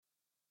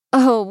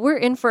we're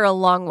in for a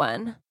long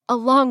one. A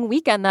long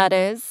weekend, that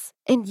is.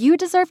 And you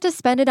deserve to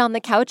spend it on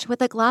the couch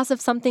with a glass of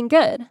something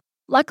good.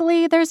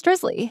 Luckily, there's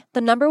Drizzly,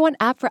 the #1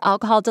 app for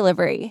alcohol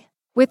delivery.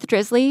 With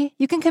Drizzly,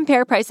 you can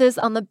compare prices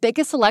on the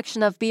biggest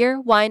selection of beer,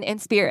 wine, and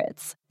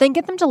spirits, then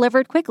get them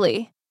delivered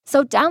quickly.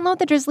 So download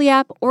the Drizzly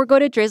app or go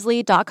to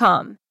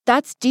drizzly.com.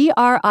 That's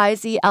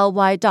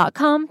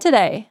DRIZLY.com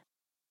today.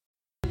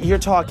 You're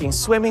talking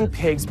swimming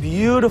pigs,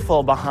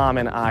 beautiful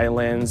Bahamian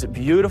islands,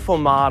 beautiful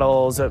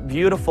models,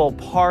 beautiful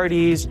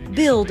parties.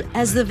 Build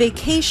as the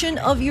vacation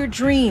of your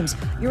dreams,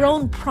 your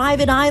own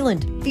private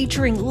island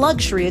featuring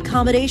luxury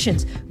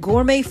accommodations,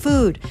 gourmet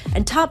food,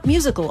 and top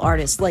musical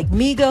artists like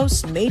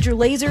Migos, Major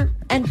Lazer,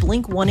 and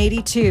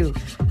Blink-182.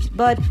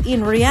 But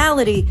in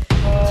reality,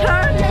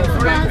 turn this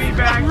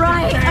bus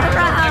right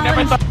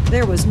around.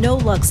 There was no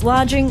luxe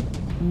lodging,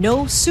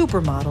 no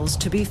supermodels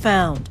to be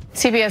found.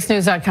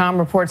 CBSNews.com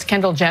reports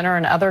Kendall Jenner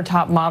and other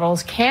top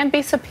models can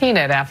be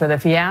subpoenaed after the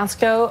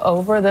fiasco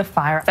over the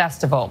Fyre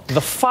Festival.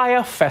 The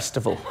Fyre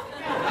Festival.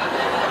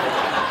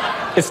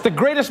 It's the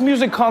greatest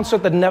music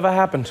concert that never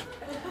happened.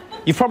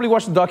 You've probably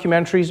watched the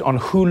documentaries on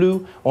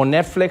Hulu or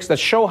Netflix that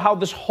show how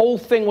this whole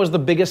thing was the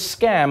biggest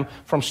scam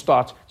from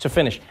start to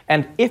finish.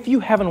 And if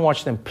you haven't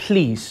watched them,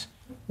 please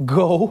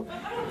go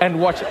and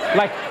watch it.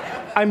 Like,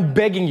 I'm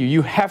begging you,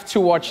 you have to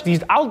watch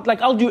these.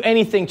 I'll do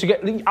anything to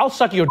get, I'll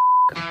suck your d***.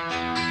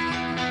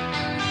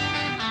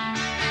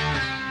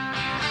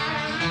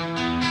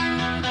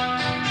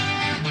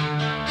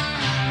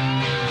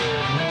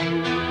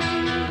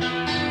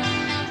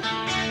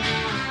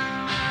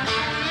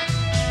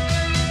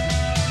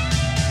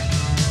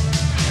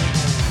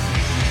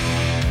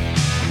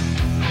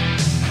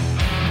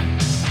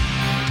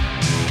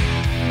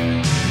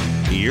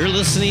 You're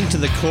listening to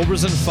the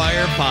Cobras and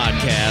Fyre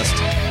podcast,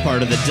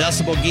 part of the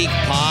Decibel Geek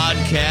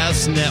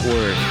Podcast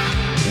Network.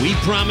 We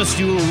promised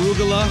you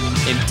arugula,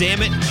 and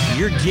damn it,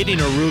 you're getting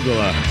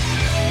arugula.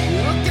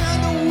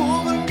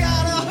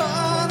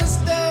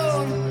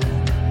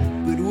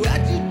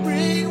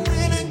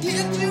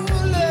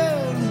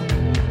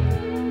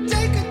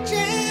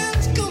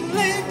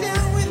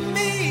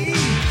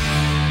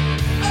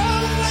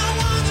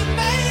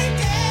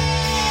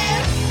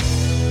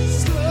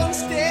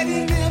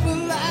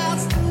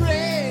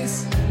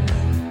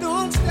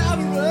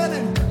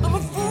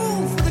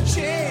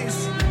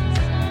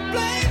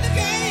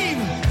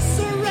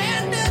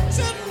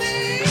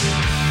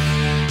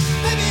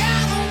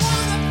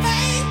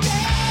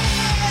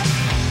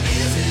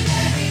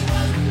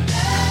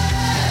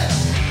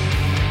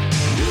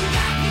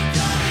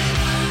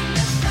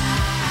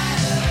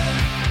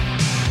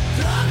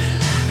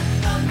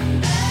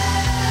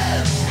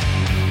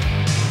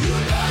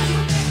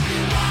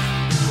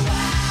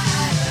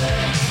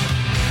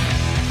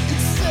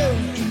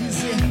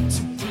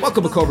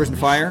 Welcome to Cobras and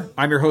Fyre.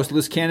 I'm your host,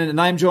 Liz Cannon, and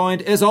I'm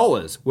joined, as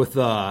always, with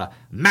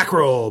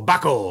Macro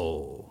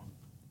Baco.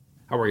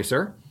 How are you,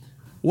 sir?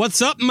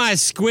 What's up, my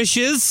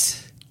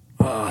squishes?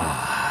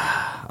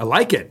 I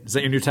like it. Is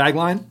that your new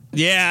tagline?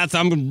 Yeah,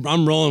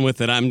 I'm rolling with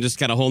it. I'm just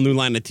got a whole new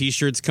line of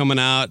T-shirts coming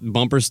out,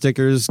 bumper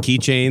stickers,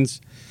 keychains,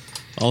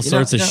 all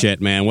sorts of shit,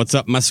 man. What's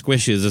up, my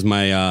squishes is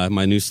my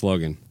my new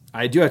slogan.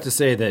 I do have to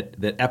say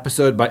that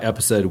episode by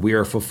episode, we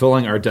are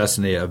fulfilling our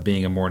destiny of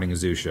being a morning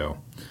zoo show.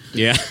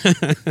 Yeah.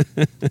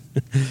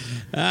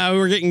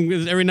 We're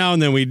getting, every now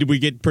and then we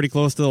get pretty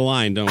close to the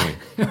line, don't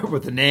we?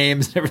 With the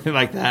names and everything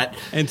like that.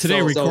 And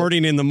today,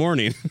 recording in the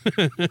morning.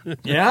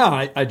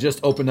 Yeah, I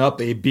just opened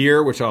up a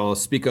beer, which I'll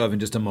speak of in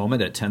just a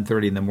moment, at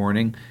 10:30 in the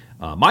morning.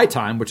 My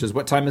time, which is,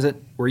 what time is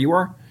it where you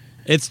are?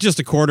 It's just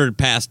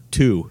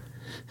 2:15.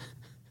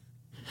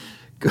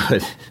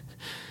 Good.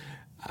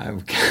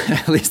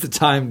 At least the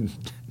time.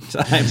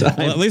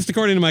 Well, at least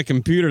according to my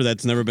computer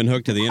that's never been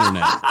hooked to the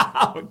internet.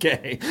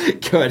 Okay,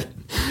 good.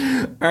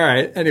 All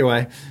right,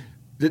 anyway.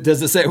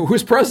 Does it say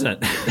who's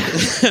president?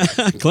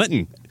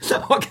 Clinton.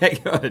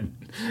 Okay, good.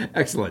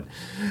 Excellent.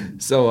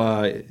 So,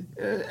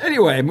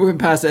 anyway, moving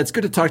past that, it's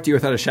good to talk to you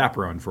without a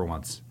chaperone for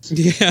once.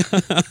 Yeah.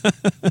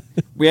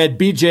 We had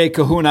BJ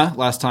Kahuna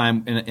last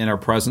time in our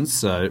presence.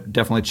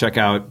 Definitely check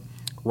out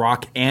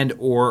Rock and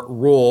or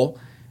Roll,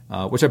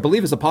 which I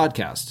believe is a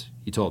podcast.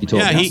 He told me.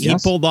 Yeah, he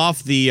pulled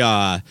off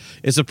the.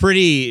 It's a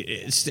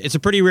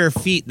pretty rare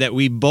feat that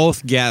we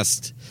both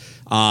guessed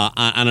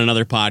on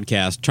another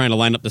podcast, trying to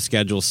line up the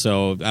schedule.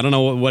 So I don't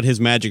know what his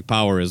magic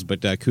power is,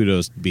 but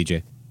kudos,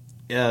 BJ.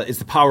 It's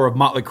the power of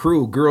Motley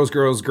Crue, Girls,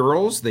 Girls,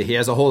 Girls. He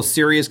has a whole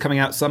series coming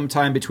out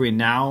sometime between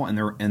now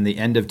and the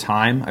end of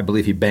time. I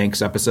believe he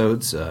banks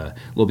episodes. A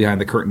little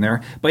behind the curtain there.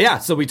 But yeah,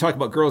 so we talked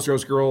about Girls,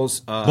 Girls, Girls.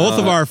 Both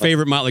of our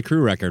favorite Motley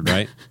Crue record,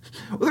 right?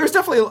 Well, there's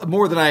definitely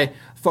more than I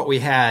thought we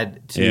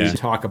had to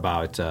talk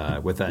about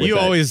with that. You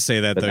always say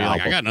that, though. You're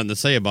like, I got nothing to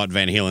say about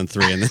Van Halen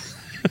 3. And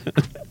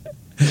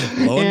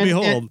lo and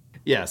behold.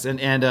 Yes, and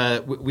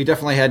we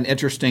definitely had an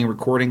interesting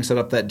recording set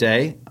up that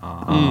day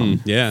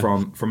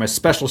from a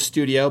special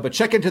studio. But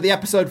check into the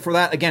episode for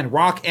that. Again,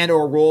 Rock and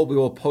or Roll. We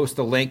will post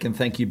the link, and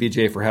thank you,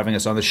 BJ, for having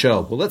us on the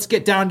show. Well, let's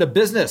get down to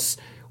business.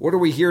 What are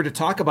we here to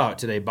talk about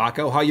today,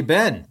 Baco? How you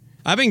been?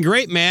 I've been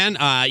great, man.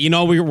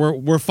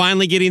 We're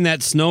finally getting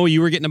that snow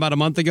you were getting about a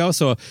month ago,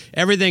 so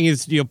everything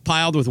is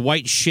piled with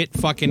white shit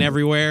fucking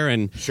everywhere,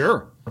 and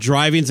Sure.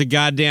 driving's a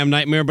goddamn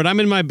nightmare. But I'm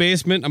in my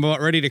basement. I'm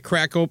about ready to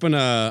crack open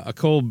a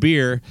cold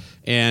beer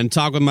and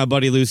talk with my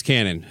buddy Loose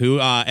Cannon, who,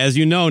 as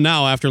you know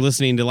now after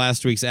listening to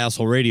last week's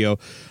Asshole Radio,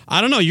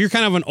 I don't know, you're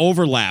kind of an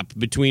overlap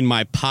between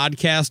my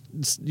podcast,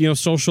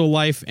 social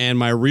life and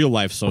my real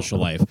life social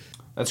life.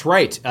 That's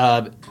right.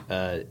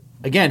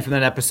 Again, from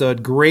that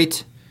episode,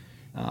 great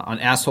on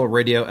Asshole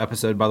Radio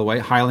episode, by the way.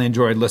 Highly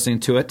enjoyed listening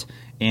to it.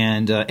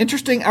 And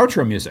interesting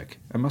outro music,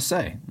 I must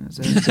say.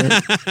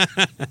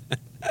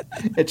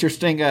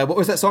 Interesting. What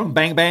was that song?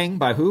 Bang Bang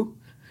by who?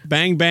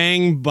 Bang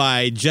Bang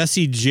by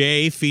Jessie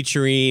J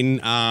featuring,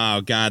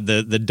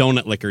 the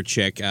donut liquor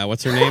chick.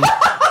 What's her name?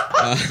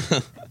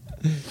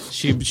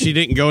 She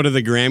didn't go to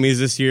the Grammys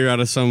this year out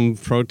of some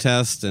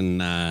protest.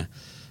 And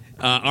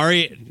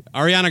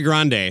Ariana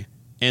Grande.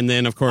 And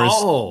then, of course,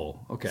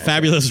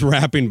 fabulous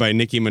rapping by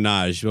Nicki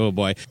Minaj. Oh,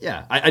 boy.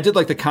 Yeah. I did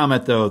like the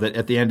comment, though, that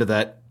at the end of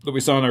that we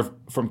saw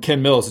from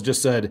Ken Mills, it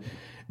just said,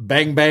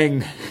 Bang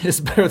Bang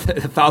is better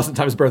 1,000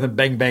 times better than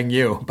Bang Bang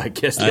You by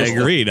Kiss. I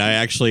agreed. I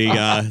actually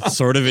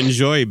sort of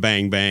enjoy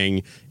Bang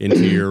Bang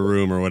Into Your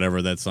Room or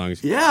whatever that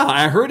song's. Yeah,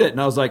 I heard it, and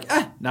I was like,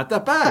 not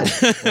that bad.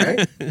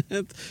 Right?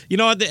 You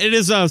know what? It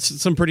is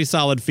some pretty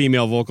solid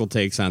female vocal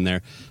takes on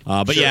there.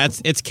 But sure. Yeah,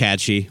 it's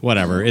catchy.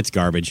 Whatever. It's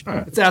garbage.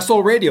 Right. It's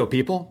Asshole Radio,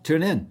 people.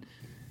 Tune in.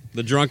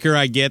 The drunker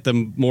I get, the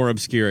more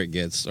obscure it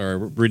gets, or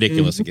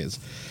ridiculous it gets.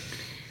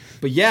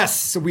 But yes,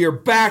 so we are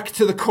back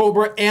to the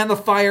Cobra and the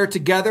Fyre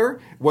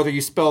together, whether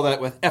you spell that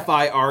with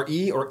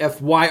F-I-R-E or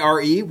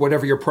F-Y-R-E,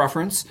 whatever your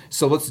preference.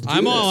 So let's do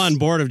I'm this. all on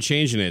board of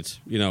changing it,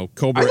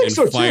 Cobra and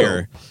so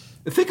Fyre.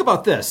 Too. Think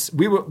about this.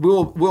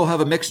 We'll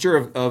have a mixture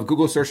of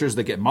Google searchers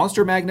that get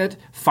Monster Magnet,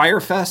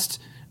 Firefest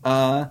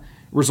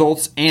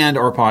results, and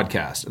our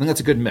podcast. I think that's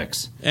a good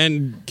mix.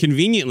 And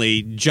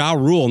conveniently, Ja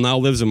Rule now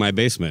lives in my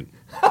basement.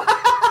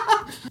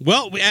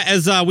 Well,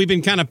 as we've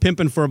been kind of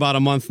pimping for about a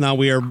month now,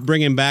 we are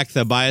bringing back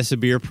the Buy Us a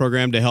Beer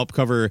program to help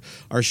cover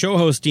our show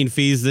hosting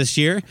fees this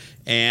year.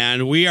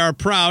 And we are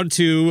proud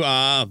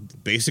to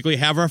basically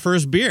have our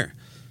first beer.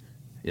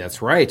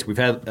 That's right. We've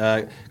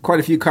had quite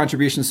a few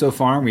contributions so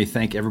far, and we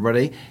thank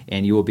everybody.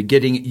 And you will be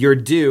getting your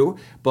due.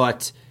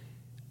 But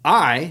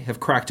I have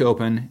cracked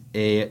open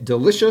a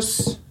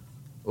delicious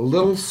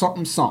little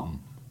something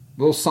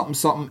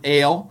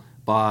ale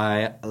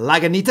by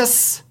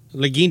Lagunitas.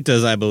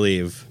 Lagintas, I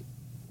believe.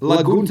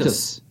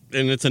 Laguntas.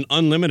 And it's an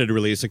unlimited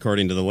release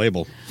according to the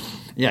label.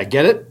 Yeah,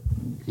 get it?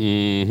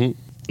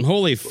 Mm-hmm.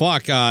 Holy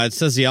fuck. It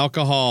says the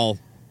alcohol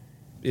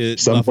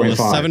is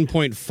 7.5.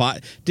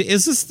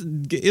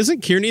 7.5.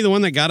 Isn't Kearney the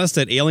one that got us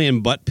that alien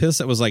butt piss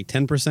that was like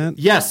 10%?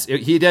 Yes,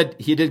 he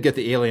did get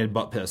the alien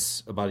butt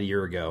piss about a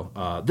year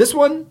ago. This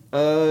one,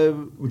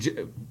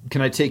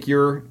 can I take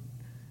your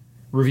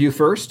review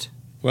first?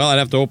 Well, I'd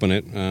have to open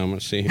it.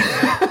 Let's see.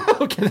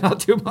 Okay, then I'll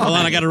do mine. Hold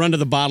on, I got to run to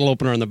the bottle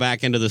opener on the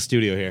back end of the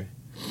studio here.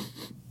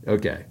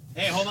 Okay.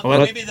 Hey, hold on.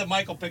 Maybe the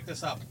mic will pick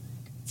this up.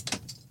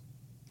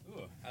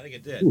 Ooh, I think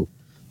it did. Ooh,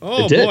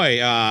 oh, it did. Boy.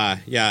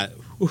 Yeah.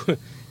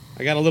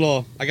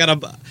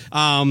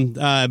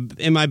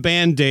 In my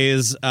band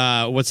days,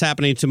 what's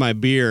happening to my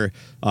beer,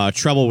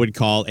 Trouble would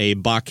call a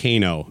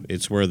volcano.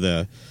 It's where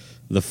the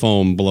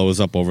foam blows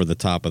up over the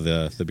top of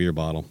the beer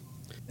bottle.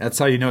 That's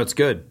how you know it's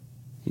good.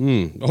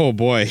 Oh,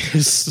 boy.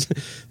 This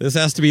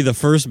has to be the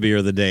first beer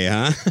of the day,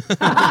 huh?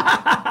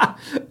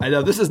 I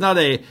know. This is not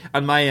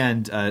on my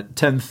end,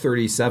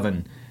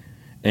 10:37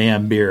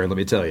 a.m. beer, let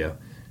me tell you.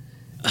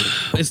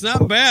 It's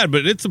not bad,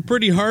 but it's a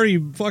pretty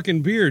hearty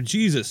fucking beer.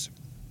 Jesus.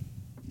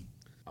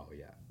 Oh,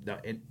 yeah. No,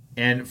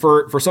 and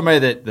for somebody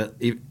that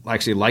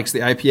actually likes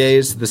the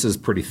IPAs, this is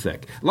pretty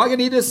thick.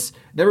 Lagunitas,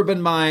 never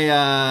been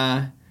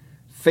my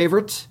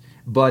favorite,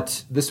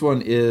 but this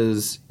one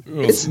is...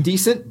 It's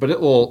decent, but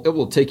it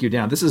will take you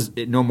down. This is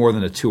no more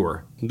than a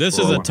tour. This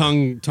is a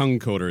tongue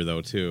coater,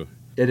 though, too.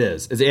 It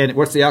is. And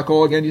what's the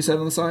alcohol again you said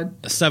on the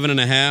side?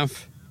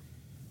 7.5.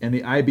 And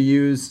the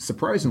IBUs,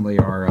 surprisingly,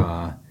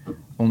 are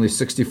only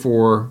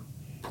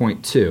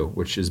 64.2,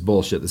 which is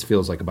bullshit. This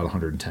feels like about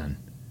 110.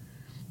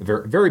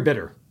 Very, very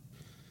bitter.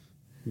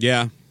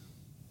 Yeah.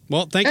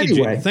 Well, thank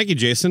you,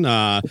 Jason.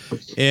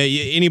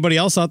 Anybody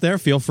else out there,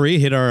 feel free.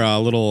 Hit our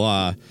little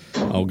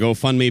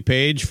GoFundMe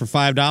page for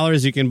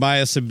 $5. You can buy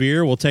us a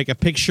beer. We'll take a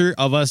picture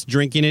of us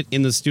drinking it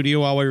in the studio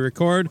while we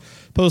record,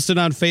 post it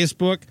on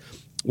Facebook.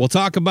 We'll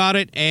talk about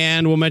it,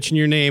 and we'll mention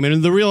your name.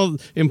 And the real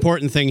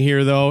important thing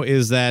here, though,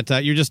 is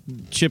that you're just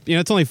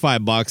it's only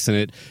 $5, and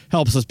it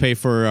helps us pay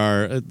for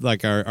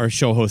our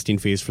show hosting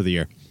fees for the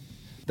year.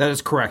 That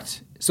is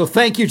correct. So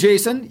thank you,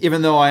 Jason.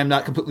 Even though I am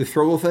not completely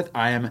thrilled with it,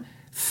 I am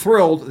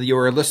thrilled that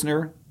you're a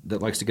listener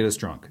that likes to get us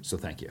drunk. So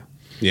thank you.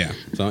 Yeah.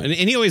 So and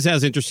he always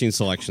has interesting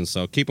selections,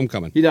 so keep them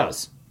coming. He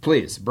does.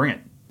 Please, bring it.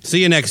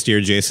 See you next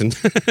year, Jason.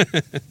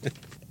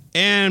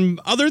 And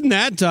other than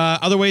that,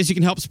 other ways you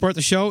can help support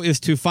the show is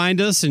to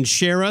find us and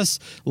share us,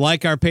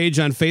 like our page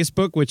on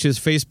Facebook, which is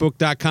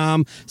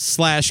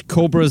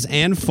facebook.com/Cobras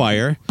and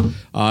Fyre.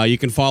 You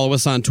can follow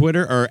us on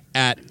Twitter or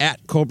at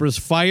Cobras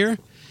Fyre.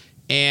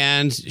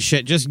 And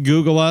just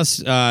Google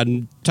us,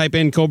 type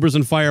in Cobras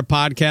and Fyre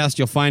podcast.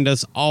 You'll find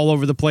us all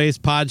over the place.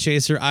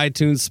 Podchaser,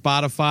 iTunes,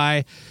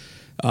 Spotify.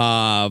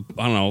 I don't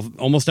know,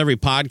 almost every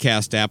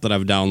podcast app that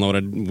I've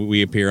downloaded,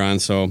 we appear on.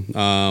 So,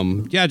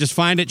 just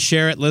find it,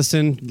 share it,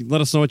 listen, let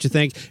us know what you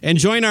think. And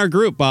join our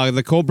group,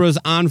 the Cobras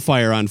on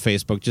Fyre on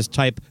Facebook. Just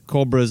type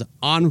Cobras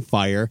on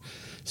Fyre,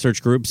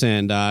 search groups,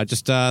 and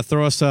just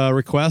throw us a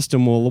request,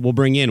 and we'll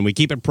bring in. We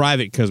keep it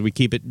private because we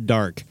keep it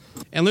dark.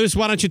 And, Luce,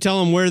 why don't you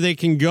tell them where they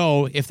can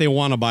go if they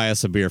want to buy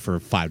us a beer for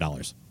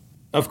 $5?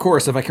 Of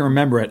course, if I can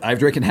remember it. I've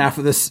drinking half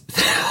of this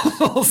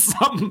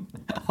something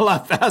a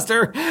lot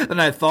faster than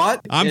I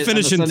thought. I'm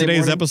finishing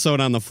today's episode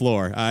on the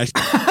floor. Oh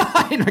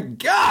my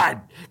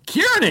God,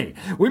 Kearney!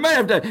 You may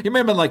have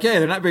been like, "Hey,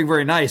 they're not being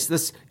very nice."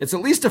 It's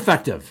at least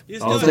effective.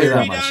 I'll tell you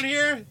that much. Down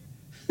here,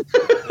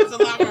 it's a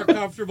lot more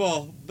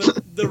comfortable.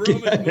 The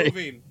room is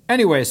moving.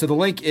 Anyway, so the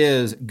link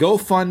is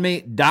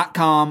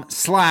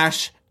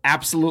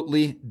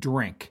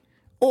GoFundMe.com/AbsolutelyDrink,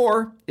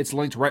 or it's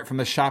linked right from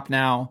the Shop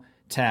Now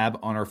tab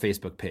on our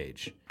Facebook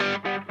page.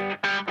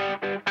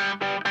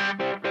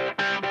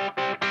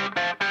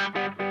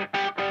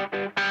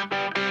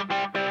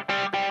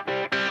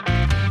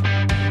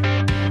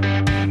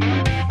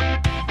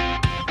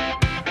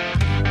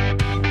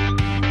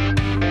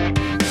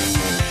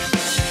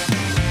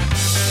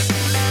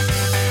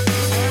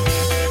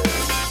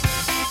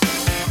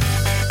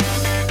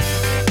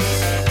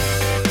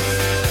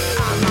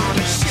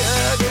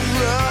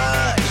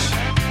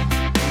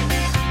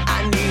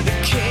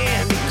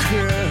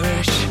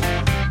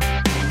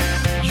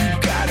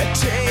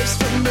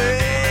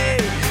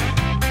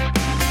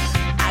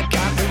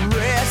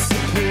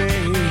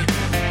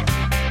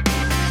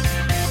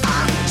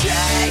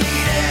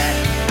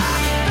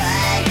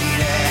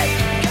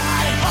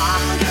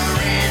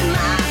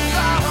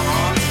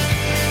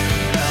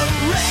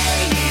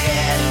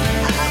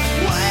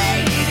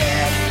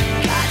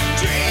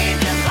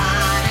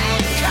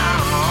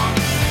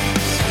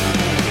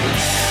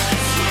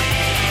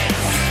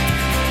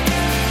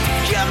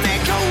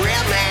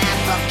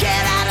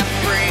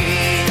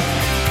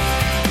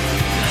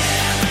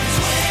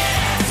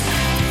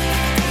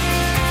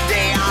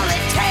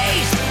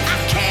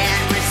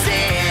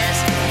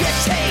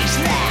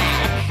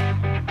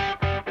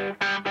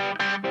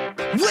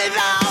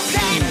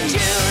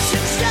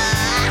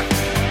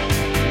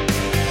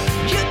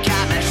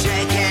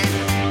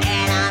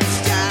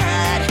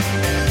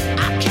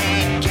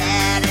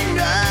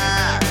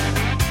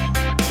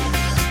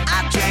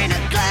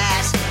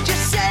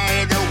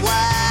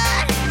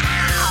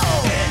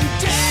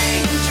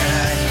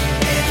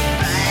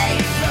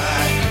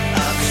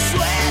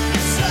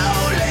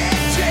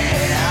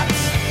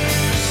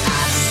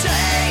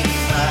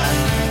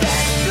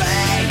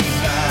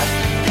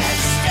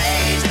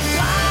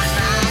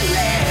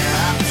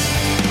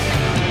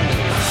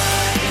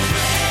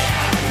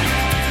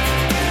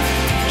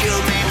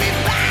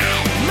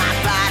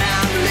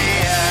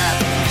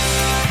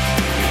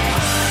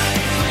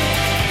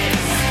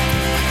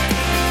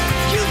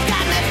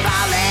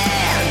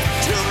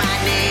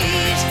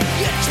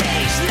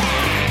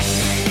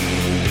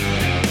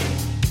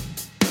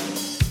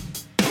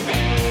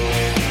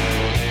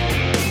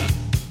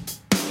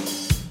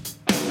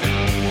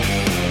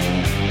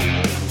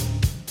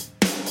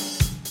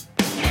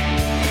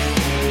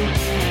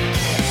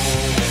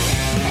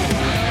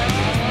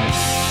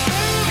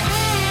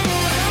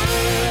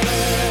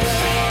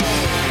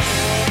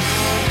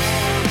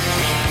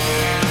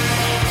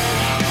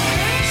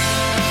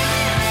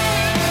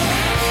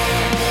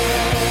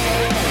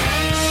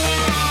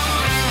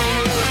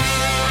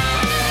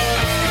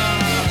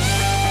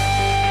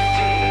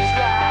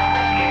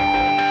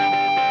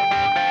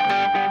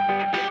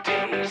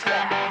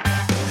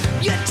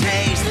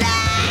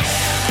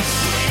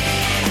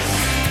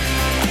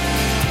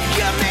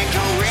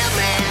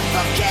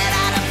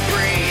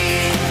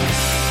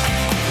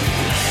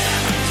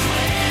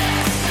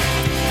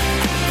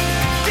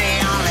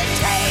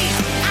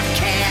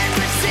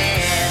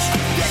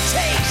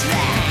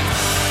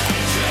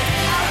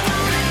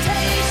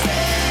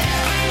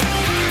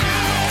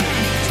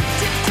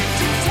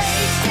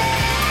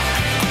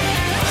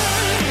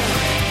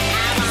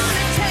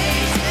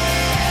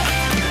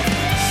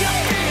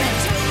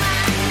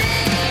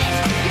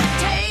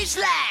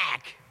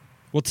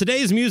 Well,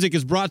 today's music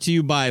is brought to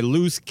you by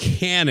Loose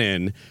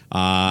Cannon.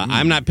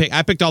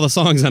 I picked all the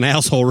songs on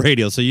Asshole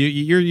Radio, so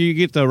you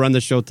get to run the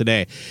show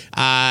today.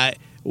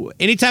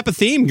 Any type of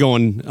theme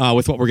going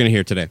with what we're going to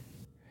hear today?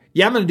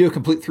 Yeah, I'm going to do a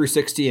complete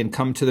 360 and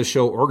come to the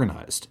show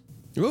organized.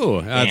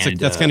 Ooh,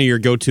 that's kind of your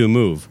go-to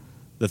move,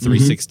 the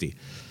 360. Mm-hmm.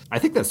 I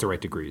think that's the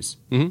right degrees.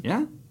 Mm-hmm.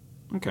 Yeah?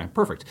 Okay,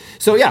 perfect.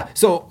 So,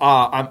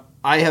 I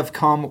have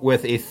come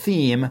with a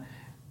theme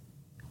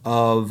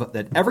of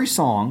that every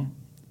song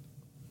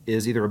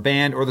is either a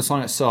band or the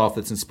song itself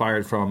that's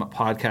inspired from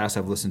podcasts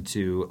I've listened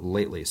to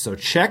lately. So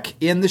check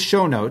in the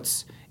show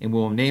notes, and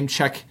we'll name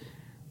check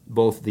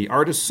both the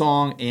artist,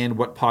 song, and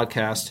what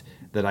podcast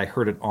that I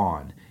heard it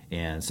on.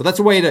 And so that's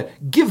a way to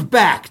give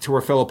back to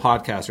our fellow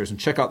podcasters and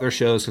check out their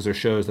shows, because they're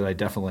shows that I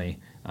definitely,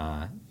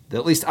 that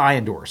at least I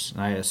endorse.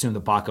 And I assume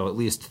that Baco at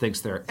least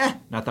thinks they're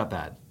not that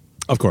bad.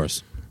 Of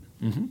course.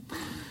 Mm-hmm.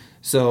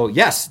 So,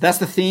 yes, that's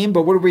the theme,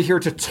 but what are we here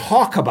to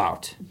talk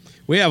about?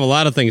 We have a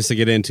lot of things to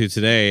get into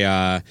today.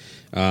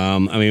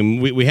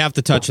 We have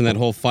to touch on that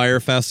whole Fyre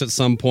Fest at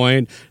some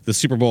point, the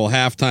Super Bowl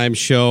halftime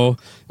show.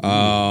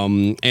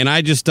 And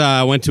I just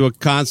went to a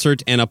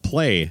concert and a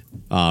play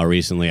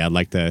recently. I'd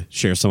like to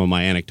share some of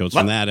my anecdotes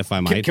from that, if I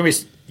might.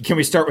 Can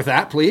we start with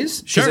that,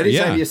 please? Sure,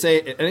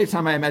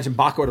 Anytime I imagine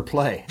Baco to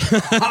play,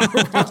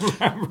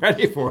 I'm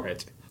ready for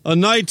it. A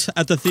night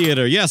at the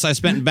theater. Yes, I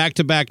spent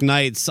back-to-back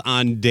nights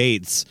on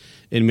dates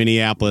in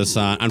Minneapolis.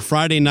 On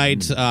Friday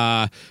night,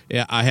 I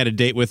had a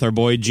date with our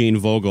boy Gene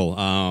Vogel.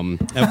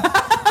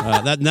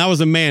 That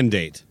was a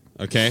mandate.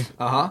 Okay.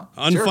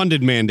 Unfunded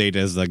sure. Mandate,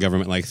 as the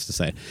government likes to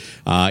say.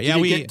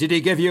 Did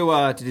he give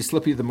you? Did he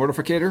slip you the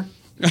mortificator?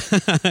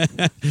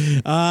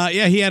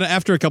 He had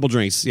after a couple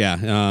drinks. You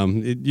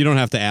don't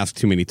have to ask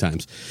too many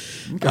times.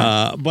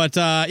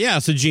 Okay.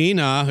 So Gene,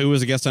 who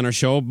was a guest on our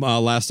show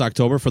last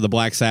October for the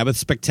Black Sabbath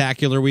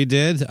Spectacular we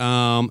did,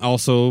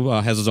 also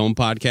has his own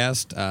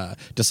podcast,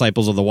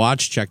 Disciples of the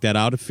Watch. Check that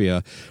out if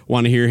you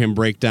want to hear him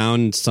break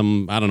down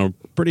some,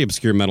 pretty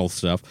obscure metal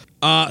stuff.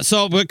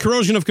 But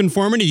Corrosion of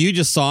Conformity, you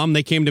just saw them.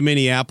 They came to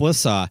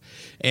Minneapolis,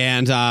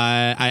 and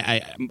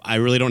I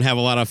really don't have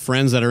a lot of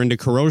friends that are into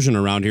Corrosion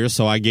around here,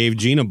 so I gave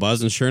Gene a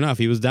buzz, and sure enough,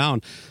 he was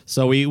down.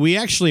 So we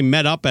actually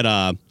met up at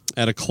a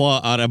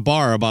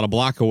bar about a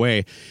block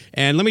away.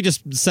 And let me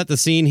just set the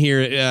scene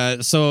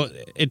here. So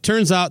it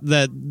turns out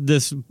that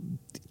this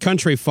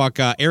country fuck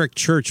Eric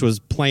Church was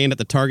playing at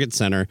the Target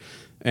Center.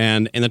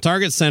 And in the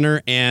Target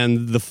Center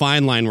and the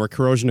Fine Line where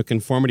Corrosion of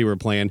Conformity were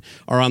playing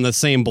are on the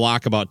same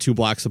block, about 2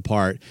 blocks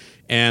apart.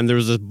 And there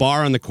was this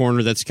bar on the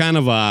corner that's kind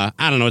of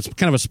it's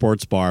kind of a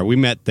sports bar. We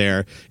met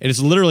there. And it's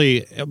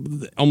literally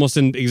almost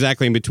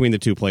exactly in between the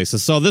two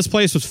places. So this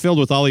place was filled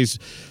with all these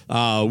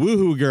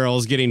woohoo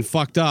girls getting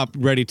fucked up,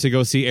 ready to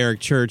go see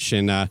Eric Church.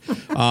 And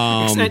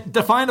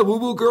define a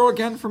woo-woo girl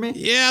again for me.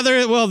 Yeah,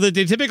 they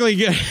typically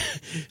get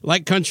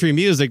like country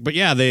music, but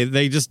yeah,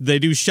 they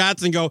do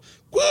shots and go,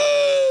 woo!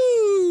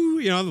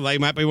 They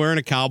might be wearing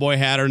a cowboy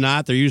hat or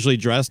not. They're usually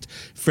dressed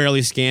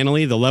fairly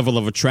scantily. The level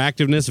of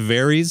attractiveness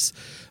varies.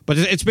 But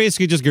it's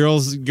basically just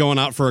girls going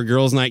out for a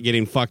girls' night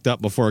getting fucked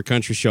up before a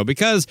country show.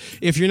 Because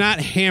if you're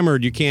not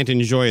hammered, you can't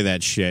enjoy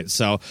that shit.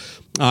 So,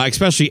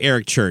 especially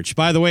Eric Church.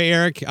 By the way,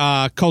 Eric,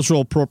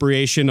 cultural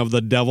appropriation of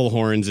the devil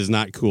horns is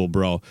not cool,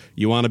 bro.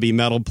 You want to be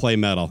metal, play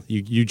metal.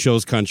 You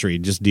chose country.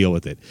 Just deal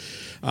with it.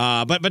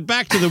 But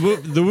back to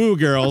the woo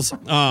girls.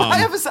 But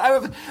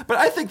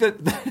I think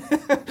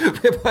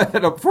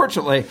that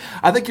unfortunately,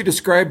 I think you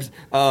described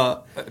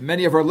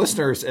many of our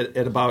listeners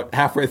at about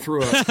halfway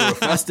through a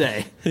fest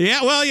day.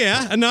 Yeah, well,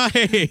 yeah. No,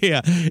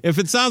 yeah. If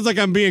it sounds like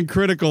I'm being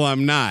critical,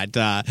 I'm not.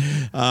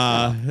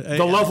 The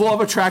level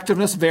of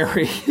attractiveness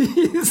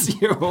varies.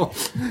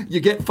 You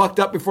get fucked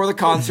up before the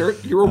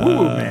concert. You're a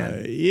woo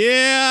man.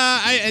 Yeah,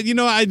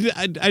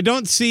 I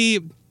don't see.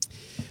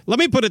 Let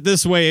me put it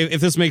this way,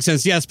 if this makes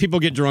sense. Yes, people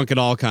get drunk at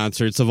all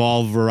concerts of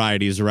all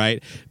varieties,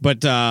 right?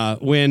 But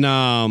when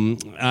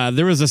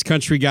there was this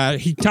country guy,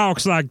 he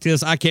talks like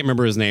this. I can't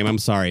remember his name. I'm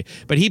sorry.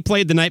 But he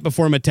played the night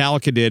before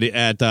Metallica did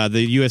at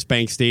the U.S.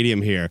 Bank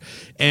Stadium here.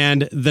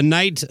 And the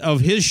night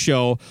of his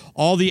show,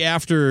 all the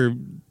after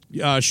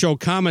show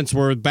comments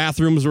were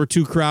bathrooms were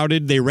too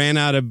crowded, they ran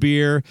out of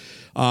beer,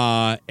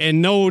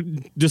 and no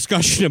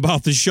discussion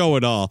about the show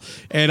at all.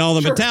 And all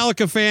the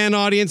Metallica fan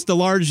audience, the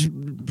large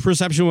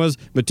perception was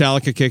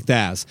Metallica kicked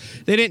ass.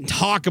 They didn't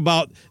talk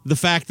about the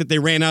fact that they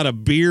ran out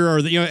of beer, or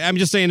I'm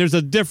just saying there's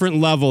a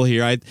different level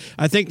here.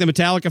 I think the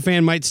Metallica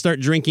fan might start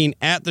drinking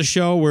at the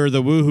show, where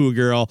the woohoo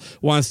girl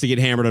wants to get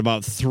hammered at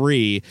about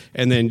 3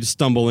 and then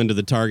stumble into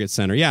the Target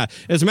Center. Yeah,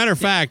 as a matter of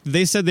fact,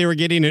 they said they were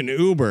getting an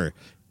Uber.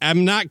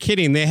 I'm not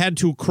kidding. They had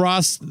to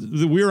cross.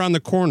 We were on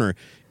the corner,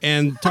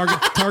 and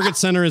Target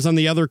Center is on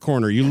the other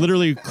corner. You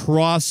literally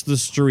cross the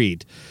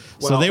street.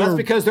 Well, that's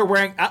because they're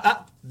wearing.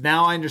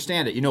 Now I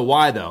understand it. You know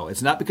why, though?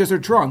 It's not because they're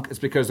drunk. It's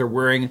because they're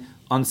wearing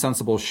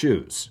unsensible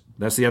shoes.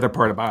 That's the other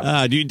part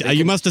about it.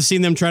 You must have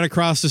seen them try to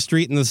cross the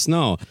street in the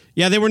snow.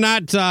 Yeah, they were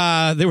not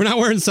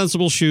wearing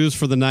sensible shoes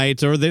for the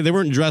night, or they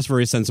weren't dressed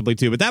very sensibly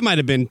too. But that might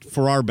have been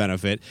for our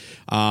benefit.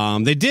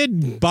 They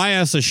did buy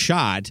us a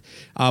shot,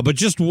 but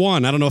just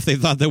one. I don't know if they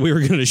thought that we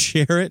were going to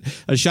share it.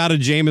 A shot of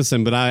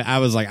Jameson, but I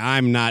was like,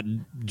 I'm not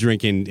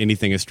drinking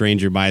anything a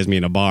stranger buys me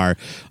in a bar.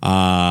 Come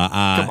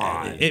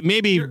on. It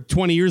may be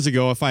 20 years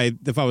ago if I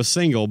was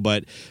single,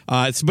 but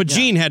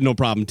Gene had no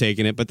problem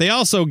taking it. But they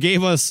also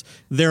gave us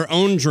their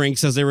own drinks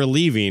as they were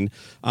leaving,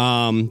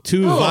 2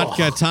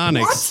 vodka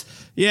tonics. What?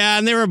 Yeah,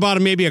 and they were about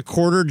maybe a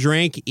quarter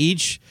drink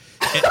each.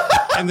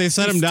 and they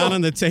set him down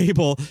on the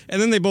table,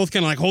 and then they both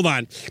kind of like, hold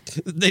on.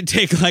 They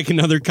take like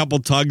another couple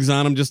tugs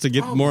on him just to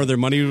get more of their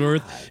money's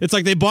worth. It's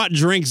like they bought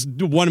drinks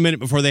 1 minute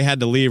before they had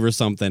to leave or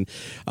something.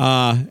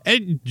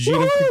 And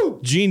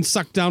Gene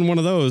sucked down one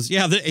of those.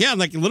 Yeah,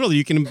 like literally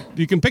you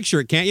can picture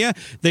it, can't you?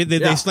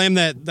 They slam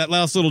that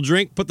last little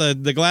drink, put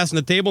the glass on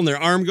the table, and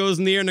their arm goes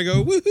in the air, and they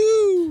go,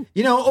 woohoo!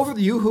 You know, over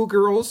the Yoo-Hoo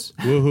girls,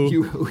 over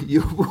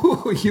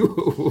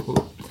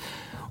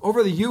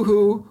the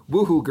Yoo-Hoo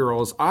Woohoo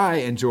girls, I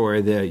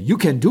enjoy the You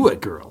Can Do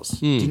It girls.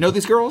 Do you know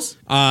these girls?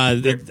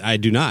 I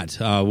do not.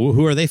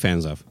 Who are they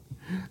fans of?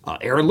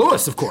 Aaron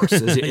Lewis, of course.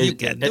 You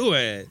can do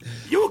it.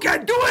 You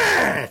can do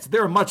it.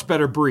 They're a much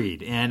better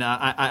breed, and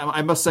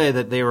I must say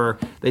that they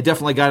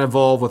definitely got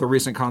involved with a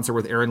recent concert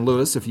with Aaron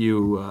Lewis. If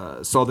you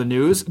saw the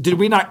news, did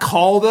we not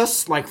call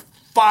this like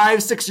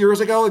 5-6 years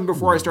ago, even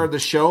before I started the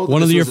show?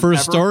 One of your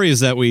first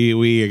stories that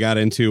we got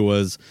into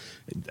was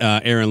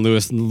Aaron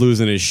Lewis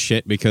losing his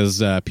shit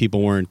because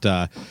people weren't,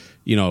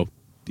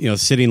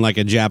 sitting like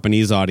a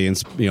Japanese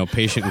audience,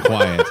 patient and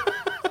quiet,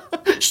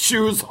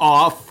 shoes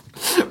off,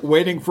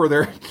 waiting for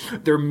their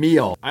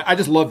meal. I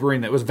just loved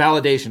reading that. It was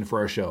validation for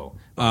our show.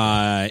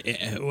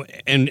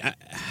 And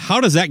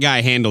how does that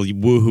guy handle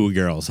woohoo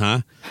girls,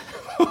 huh?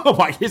 Oh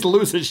my, he's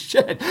losing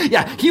shit.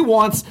 Yeah, he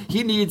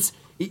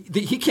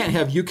can't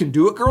have You Can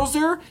Do It girls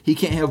there. He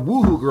can't have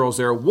woohoo girls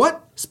there.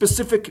 What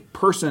specific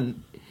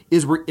person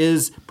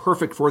is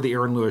perfect for the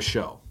Aaron Lewis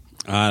show?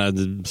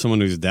 Someone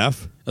who's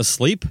deaf,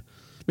 asleep.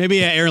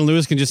 Maybe Aaron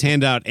Lewis can just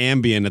hand out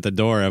Ambien at the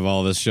door of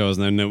all of his shows,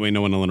 and then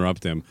no one will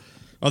interrupt him.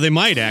 Oh, they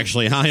might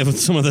actually, huh? With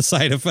some of the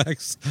side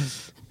effects.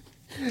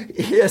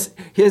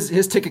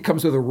 His ticket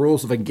comes with a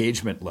rules of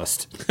engagement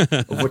list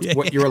of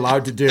what you're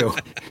allowed to do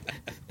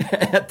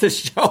at the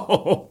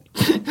show,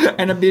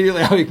 and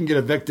immediately how you can get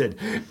evicted.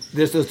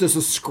 There's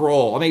a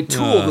scroll. I mean,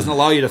 Tool doesn't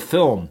allow you to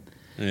film.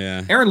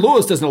 Yeah. Aaron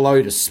Lewis doesn't allow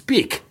you to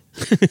speak.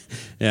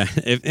 Yeah,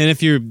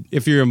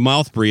 if you're a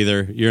mouth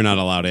breather, you're not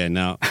allowed in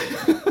now.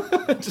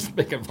 Just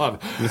making fun.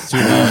 It's too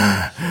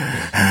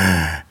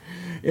loud.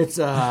 It's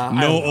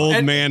no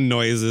old man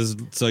noises,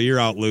 so you're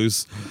out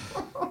loose.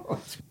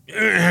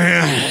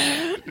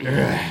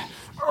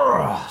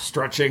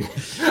 Stretching.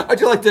 I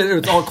do like that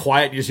it's all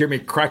quiet and you just hear me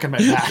cracking my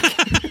back.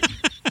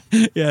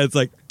 Yeah, it's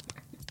like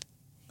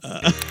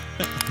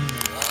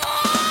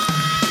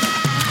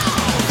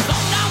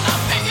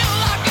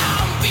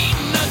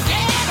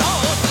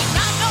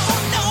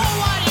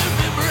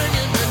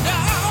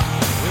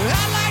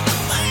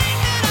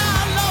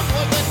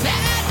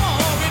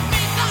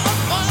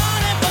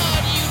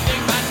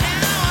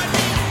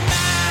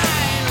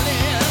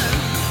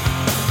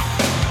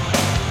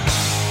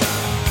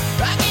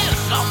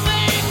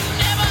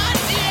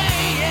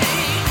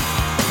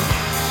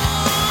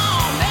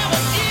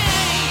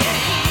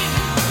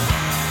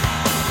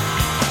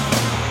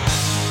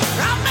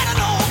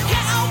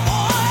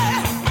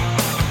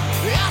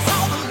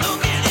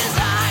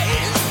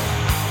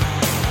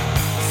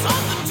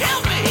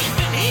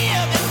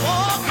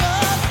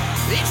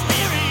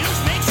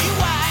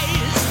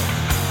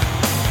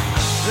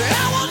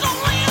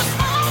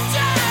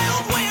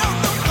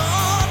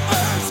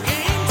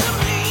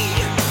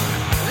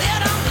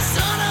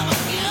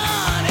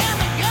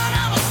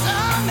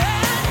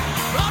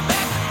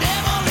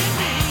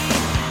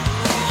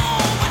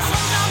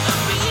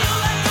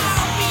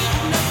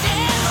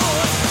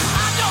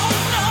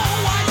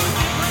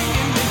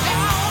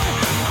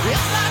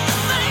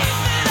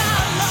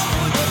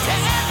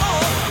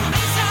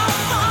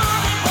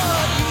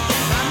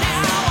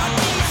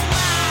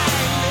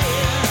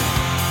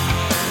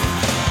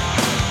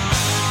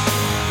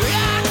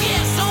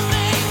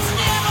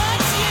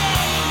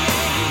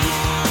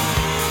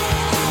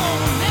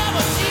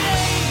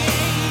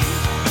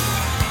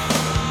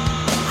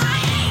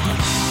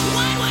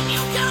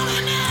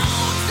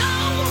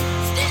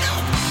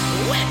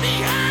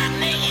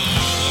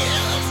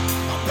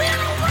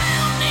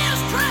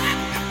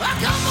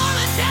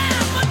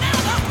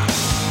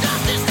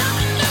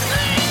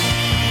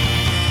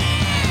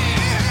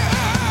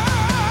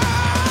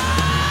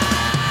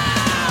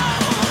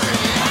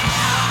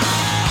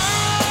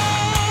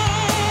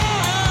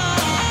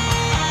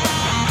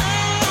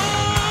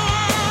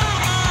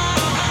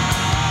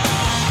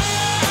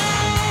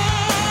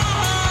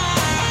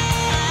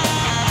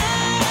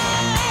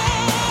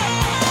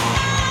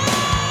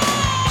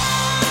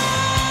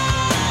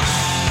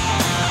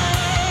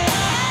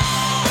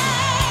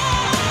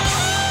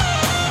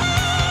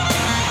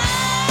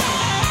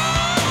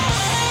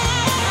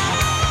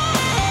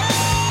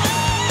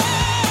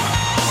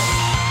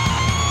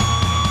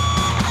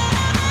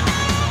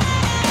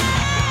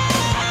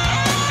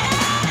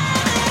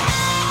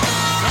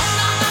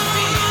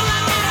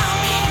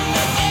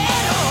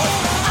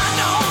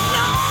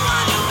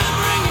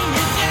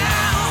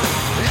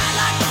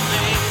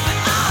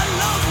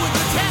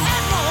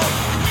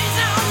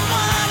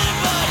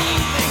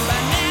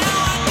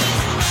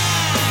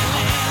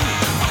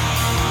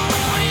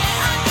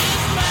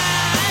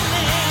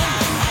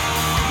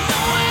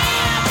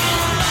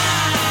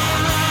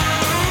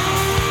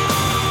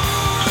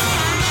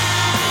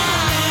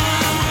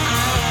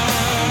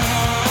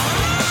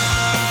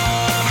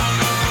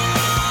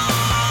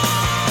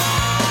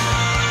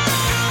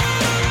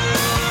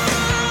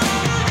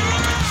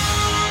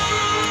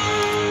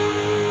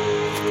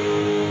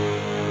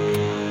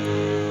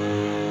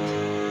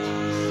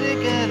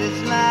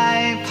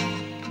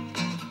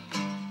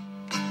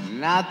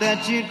not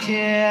that you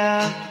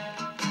care.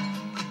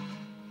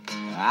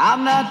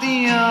 I'm not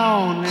the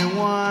only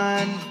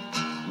one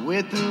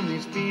with whom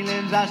these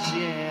feelings I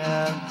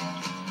share.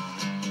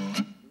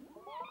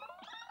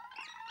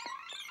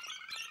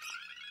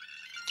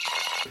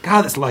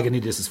 God, this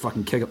Lagunitas is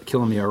fucking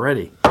killing me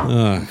already.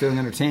 I'm feeling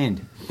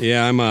entertained.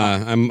 Yeah, I'm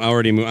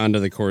already on to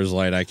the Coors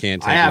Light. I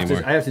can't take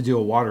anymore. I have to do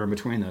a water in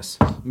between this.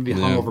 I'm going to be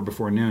hungover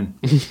before noon.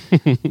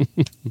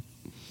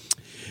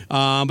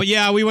 But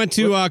yeah, we went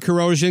to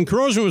Corrosion.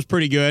 Corrosion was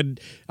pretty good.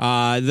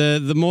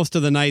 The most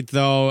of the night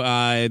though,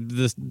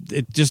 it's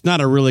just not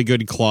a really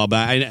good club.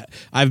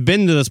 I've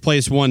been to this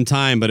place one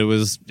time, but I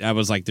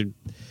was like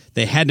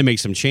they had to make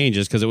some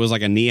changes because it was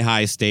like a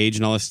knee-high stage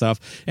and all this stuff,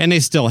 and they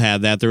still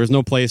had that. There was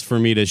no place for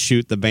me to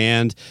shoot the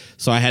band,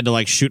 so I had to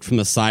like shoot from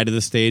the side of the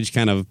stage,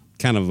 kind of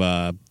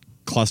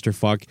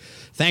clusterfuck.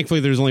 Thankfully,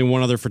 there's only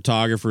one other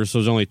photographer, so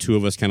there's only two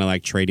of us kind of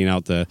like trading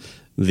out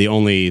the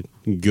only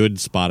good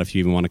spot, if you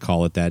even want to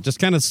call it that. Just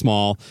kind of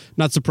small.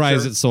 Not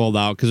surprised it sold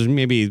out because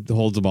maybe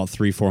holds about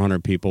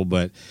 300-400 people.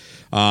 But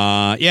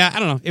yeah, I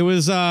don't know. It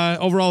was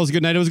overall it was a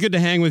good night. It was good to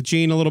hang with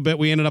Gene a little bit.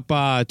 We ended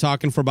up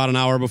talking for about an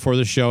hour before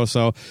the show,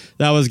 so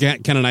that was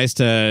kind of nice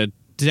to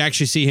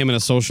actually see him in a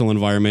social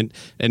environment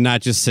and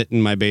not just sit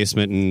in my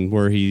basement and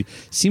where he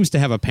seems to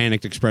have a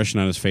panicked expression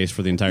on his face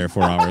for the entire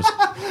 4 hours.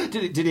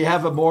 Did he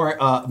have a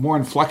more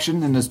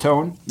inflection in his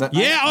tone?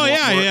 Yeah,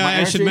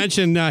 I should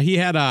mention he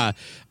had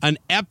an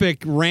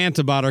epic rant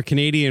about our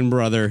Canadian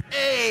brother.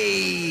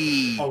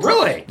 Hey! Oh,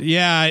 really?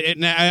 Yeah,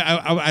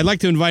 I'd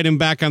like to invite him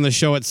back on the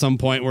show at some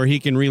point where he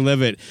can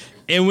relive it.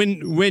 And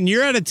when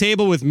you're at a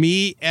table with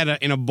me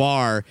in a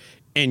bar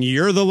and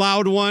you're the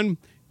loud one,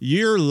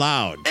 you're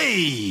loud.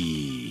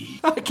 Hey!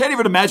 I can't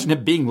even imagine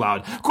him being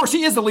loud. Of course,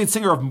 he is the lead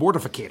singer of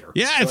Mortificator.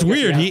 Yeah, it's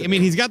weird.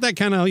 He's got that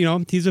kind of,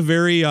 he's a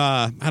very,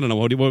 I don't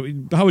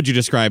know, how would you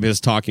describe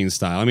his talking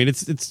style? I mean,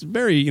 it's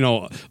very,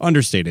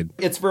 understated.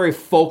 It's very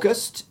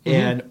focused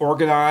and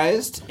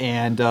organized,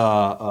 and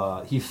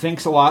he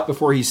thinks a lot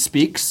before he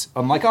speaks,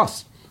 unlike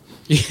us.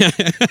 Yeah.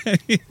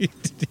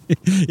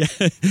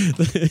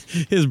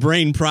 His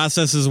brain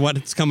processes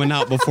what's coming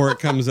out before it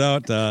comes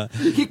out.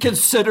 He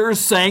considers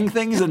saying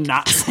things and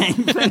not saying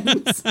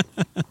things.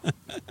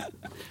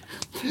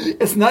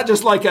 It's not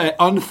just like an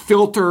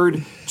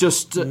unfiltered,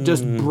 just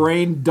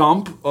brain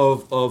dump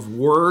of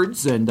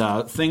words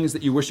and things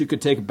that you wish you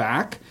could take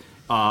back.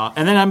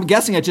 And then I'm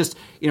guessing it just,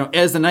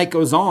 as the night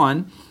goes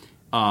on,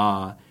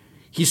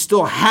 he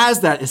still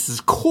has that as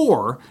his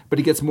core, but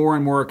he gets more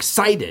and more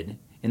excited.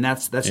 And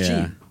that's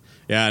Gene.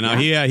 Yeah, no,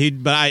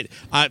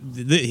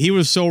 he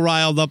was so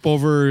riled up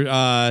over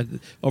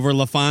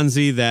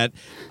LaFonzi that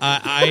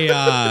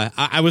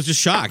I was just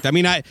shocked. I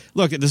mean,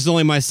 this is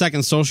only my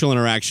second social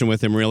interaction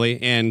with him,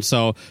 really, and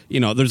so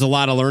there's a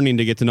lot of learning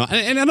to get to know.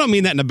 And I don't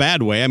mean that in a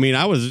bad way. I mean,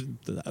 I was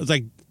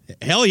like,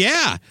 hell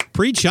yeah,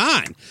 preach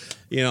on.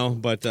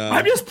 But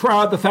I'm just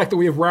proud of the fact that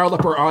we have riled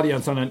up our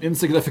audience on an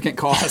insignificant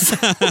cause.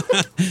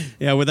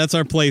 Yeah, well, that's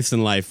our place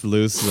in life,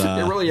 Luce.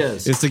 It really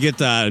is. Is to get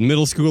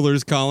middle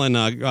schoolers calling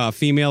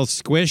females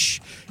squish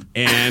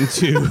and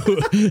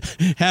to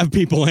have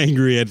people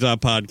angry at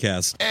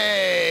podcasts.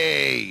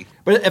 Hey!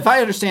 But if I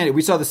understand it,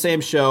 we saw the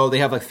same show. They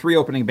have like 3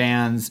 opening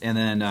bands and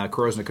then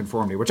Corrosion of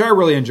Conformity, which I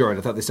really enjoyed.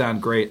 I thought they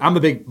sounded great. I'm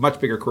a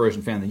much bigger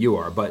Corrosion fan than you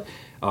are, but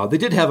they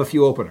did have a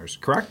few openers,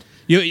 correct?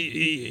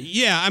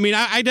 Yeah, I mean,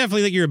 I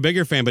definitely think you're a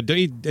bigger fan, but do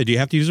you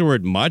have to use the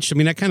word much? I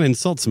mean, that kind of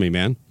insults me,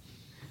 man.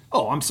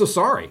 Oh, I'm so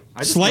sorry.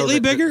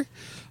 Slightly bigger?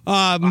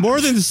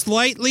 More than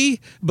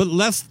slightly, but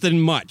less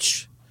than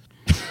much.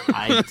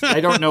 I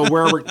don't know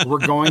where we're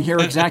going here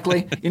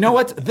exactly. You know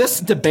what? This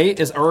debate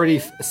is already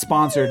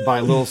sponsored by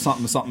Little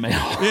Something Something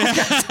Ale.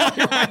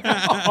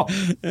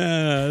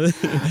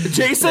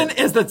 Jason,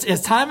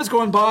 as time is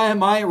going by,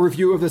 my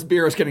review of this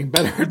beer is getting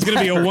better. It's going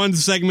to be a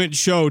 1-segment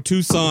show,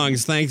 2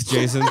 songs. Thanks,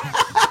 Jason.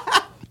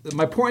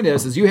 My point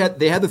is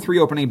they had the 3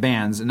 opening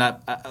bands, and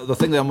the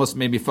thing that almost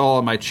made me fall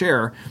on my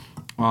chair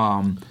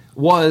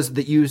was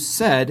that you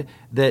said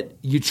that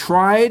you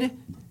tried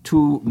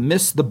to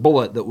miss the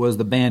bullet that was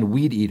the band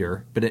Weed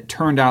Eater, but it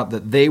turned out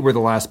that they were the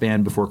last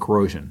band before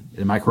Corrosion.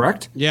 Am I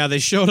correct? Yeah, they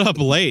showed up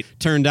late.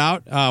 Turned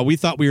out we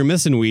thought we were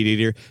missing Weed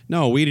Eater.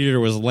 No, Weed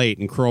Eater was late,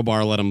 and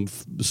Crowbar let them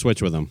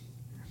switch with them.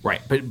 Right,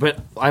 but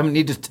I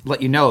need to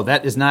let you know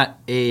that is not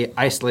a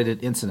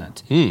isolated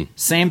incident.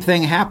 Same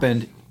thing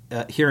happened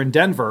here in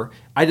Denver.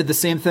 I did the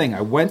same thing. I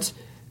went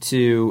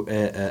to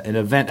an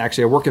event,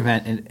 actually a work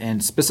event,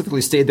 and specifically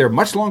stayed there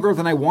much longer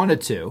than I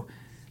wanted to,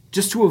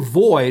 just to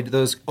avoid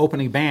those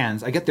opening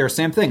bands. I get there,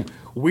 same thing.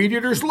 Weed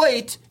Eater's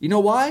late. You know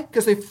why?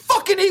 Because they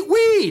fucking eat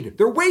weed.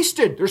 They're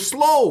wasted. They're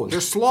slow. They're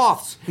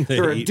sloths.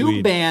 They're a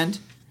doom band.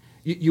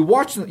 You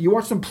watch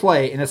them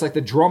play, and it's like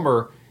the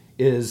drummer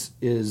is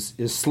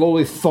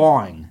slowly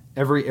thawing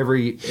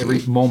every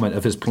moment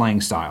of his playing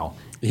style.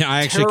 Yeah,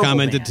 I actually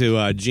commented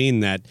to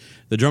Gene that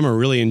the drummer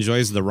really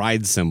enjoys the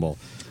ride cymbal.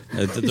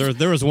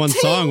 There was one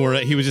song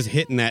where he was just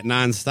hitting that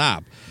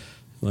nonstop.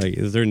 Like,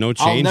 is there no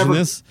change in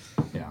this?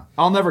 Yeah.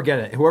 I'll never get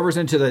it. Whoever's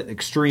into the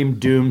extreme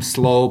doom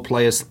slow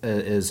play is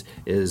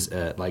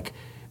like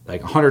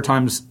 100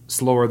 times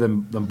slower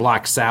than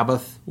Black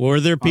Sabbath. Were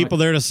there people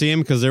there to see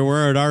him? Because there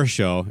were at our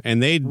show,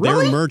 and their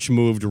merch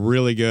moved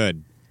really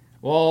good.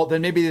 Well,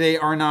 then maybe they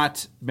are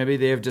not. Maybe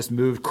they have just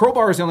moved.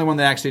 Crowbar is the only one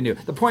they actually knew.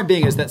 The point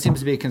being is that seems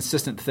to be a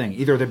consistent thing.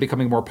 Either they're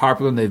becoming more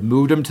popular and they've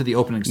moved them to the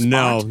opening spot.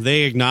 No,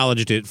 they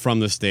acknowledged it from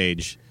the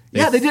stage.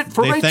 They did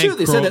for Ray too.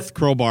 They said that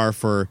Crowbar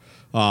for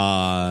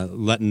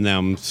letting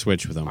them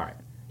switch with them. All right.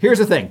 Here's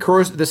the thing.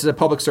 This is a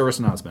public service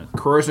announcement.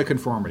 Corrosion of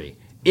conformity.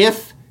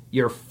 If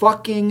your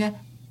fucking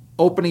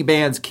opening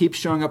bands keep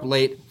showing up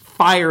late,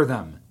 fire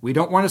them. We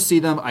don't want to see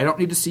them. I don't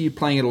need to see you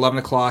playing at 11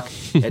 o'clock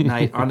at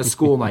night on a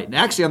school night. And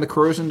actually, on the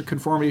corrosion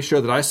conformity show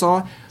that I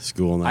saw,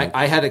 school night,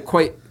 I had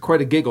quite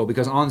a giggle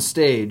because on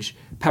stage,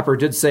 Pepper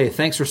did say,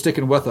 "Thanks for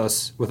sticking with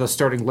us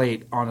starting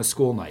late on a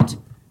school night."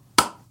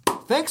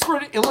 Thanks for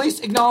at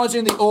least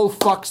acknowledging the old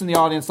fucks in the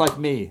audience like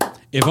me.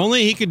 If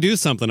only he could do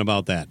something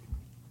about that.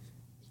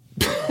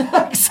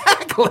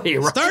 Exactly.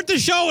 Right? Start the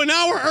show an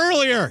hour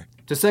earlier.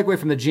 To segue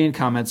from the Gene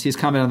comments, he's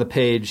commented on the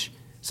page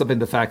something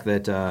to the fact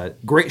that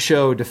great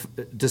show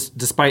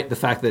despite the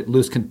fact that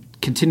Luce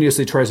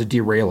continuously tries to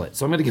derail it.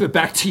 So I'm going to give it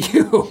back to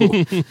you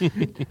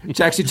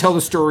to actually tell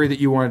the story that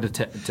you wanted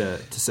to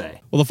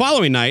say. Well, the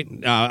following night,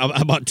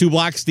 about 2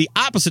 blocks the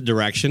opposite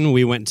direction,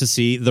 we went to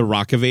see the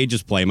Rock of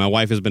Ages play. My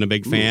wife has been a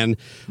big fan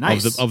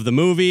of the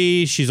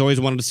movie. She's always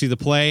wanted to see the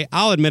play.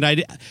 I'll admit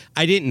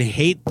I didn't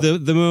hate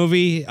the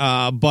movie,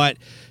 but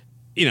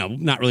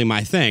not really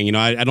my thing.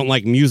 I don't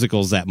like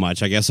musicals that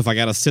much. I guess if I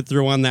got to sit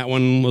through one, that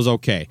one was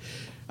okay.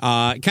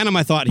 Kind of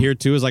my thought here,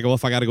 too, is like, well,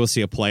 if I got to go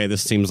see a play,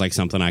 this seems like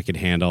something I could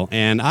handle.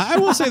 And I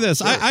will say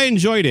this. I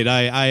enjoyed it.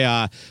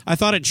 I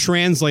thought it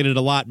translated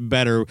a lot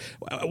better.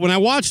 When I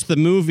watched the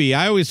movie,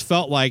 I always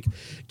felt like,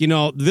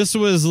 this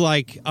was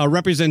like a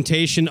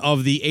representation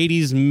of the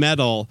 80s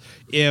metal.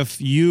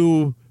 If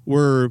you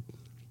were...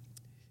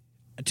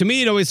 To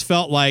me, it always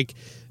felt like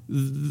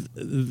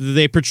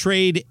they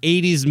portrayed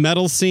 80s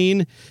metal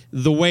scene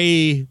the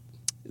way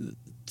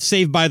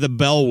Saved by the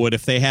Bell would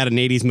if they had an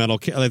 80s metal,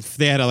 if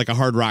they had like a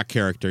hard rock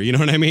character, you know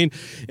what I mean?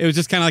 It was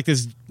just kind of like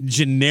this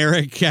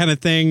generic kind of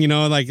thing,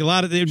 like a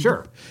lot of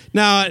sure.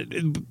 Now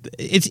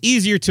it's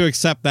easier to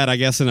accept that, I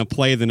guess, in a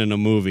play than in a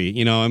movie,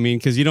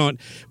 because you don't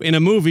in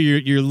a movie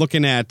you're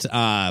looking at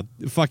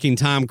fucking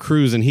Tom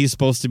Cruise and he's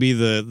supposed to be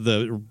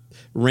the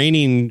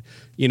reigning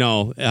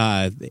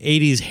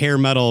 80s hair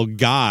metal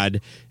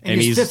god, and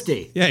he's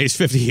 50. Yeah, he's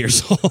 50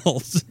 years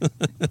old.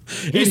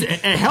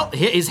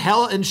 he's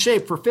hell in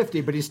shape for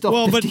 50, but he's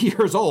still 50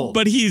 years old.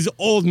 But he's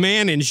old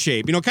man in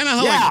shape. Kind of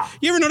how like,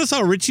 you ever notice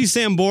how Richie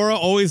Sambora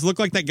always looked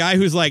like that guy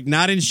who's like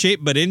not in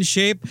shape but in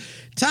shape?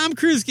 Tom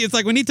Cruise, it's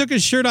like when he took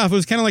his shirt off, it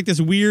was kind of like this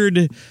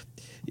weird,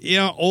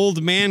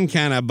 old man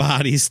kind of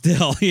body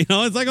still.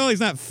 It's like, oh,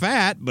 he's not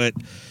fat, but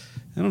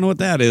I don't know what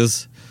that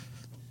is.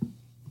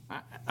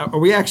 Are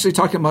we actually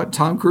talking about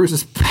Tom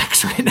Cruise's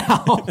pecs right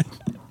now?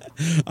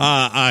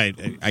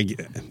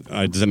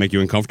 Does that make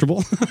you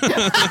uncomfortable?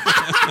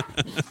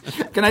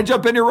 Can I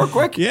jump in here real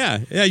quick?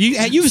 Yeah.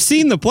 You've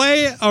seen the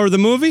play or the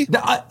movie?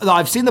 No,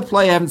 I've seen the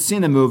play. I haven't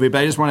seen the movie,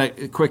 but I just want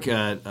a quick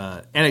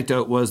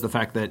anecdote was the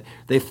fact that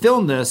they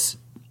filmed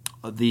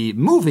the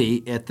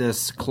movie at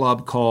this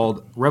club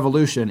called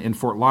Revolution in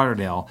Fort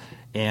Lauderdale,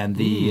 and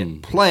the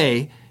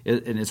play,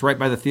 and it's right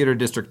by the Theater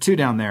District 2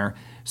 down there.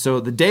 So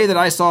the day that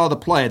I saw the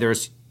play,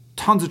 there's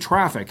tons of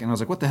traffic, and I was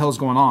like, what the hell is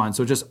going on?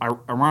 So just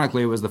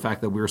ironically, it was the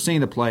fact that we were seeing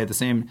the play the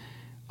same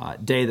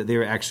day that they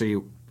were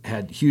actually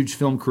had huge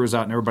film crews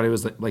out, and everybody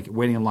was like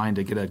waiting in line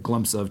to get a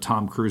glimpse of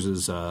Tom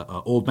Cruise's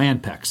old man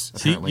pecs.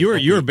 See,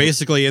 you were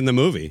basically in the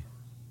movie.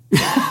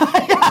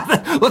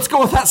 Yeah, let's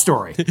go with that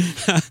story.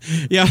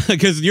 Yeah,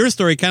 because your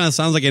story kind of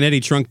sounds like an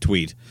Eddie Trunk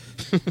tweet.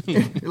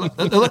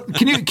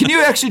 Can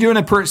you actually do an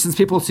impersonation? Since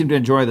people seem to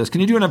enjoy this, can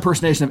you do an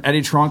impersonation of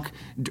Eddie Trunk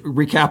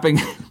recapping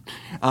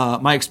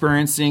my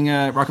experience seeing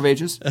Rock of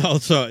Ages?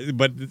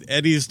 But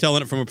Eddie's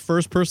telling it from a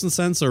first-person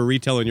sense or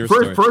retelling your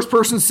story?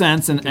 First-person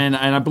sense, and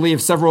I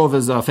believe several of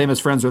his famous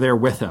friends are there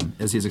with him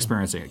as he's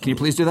experiencing it. Can you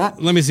please do that?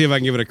 Let me see if I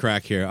can give it a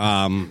crack here.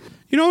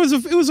 It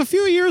was a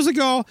few years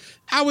ago.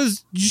 I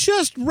was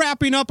just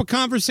wrapping up a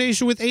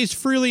conversation with Ace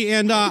Frehley,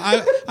 and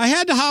I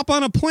had to hop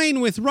on a plane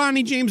with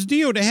Ronnie James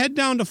Dio to head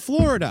down to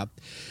Florida.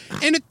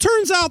 And it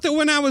turns out that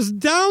when I was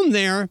down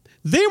there,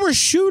 they were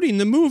shooting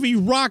the movie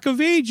Rock of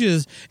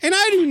Ages. And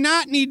I do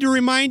not need to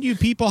remind you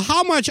people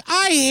how much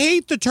I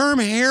hate the term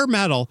hair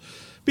metal,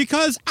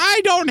 because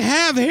I don't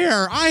have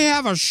hair. I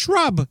have a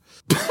shrub.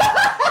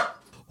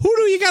 Who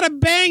do you got to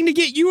bang to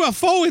get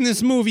UFO in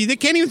this movie? They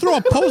can't even throw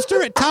a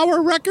poster at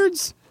Tower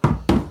Records?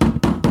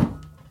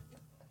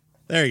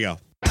 There you go.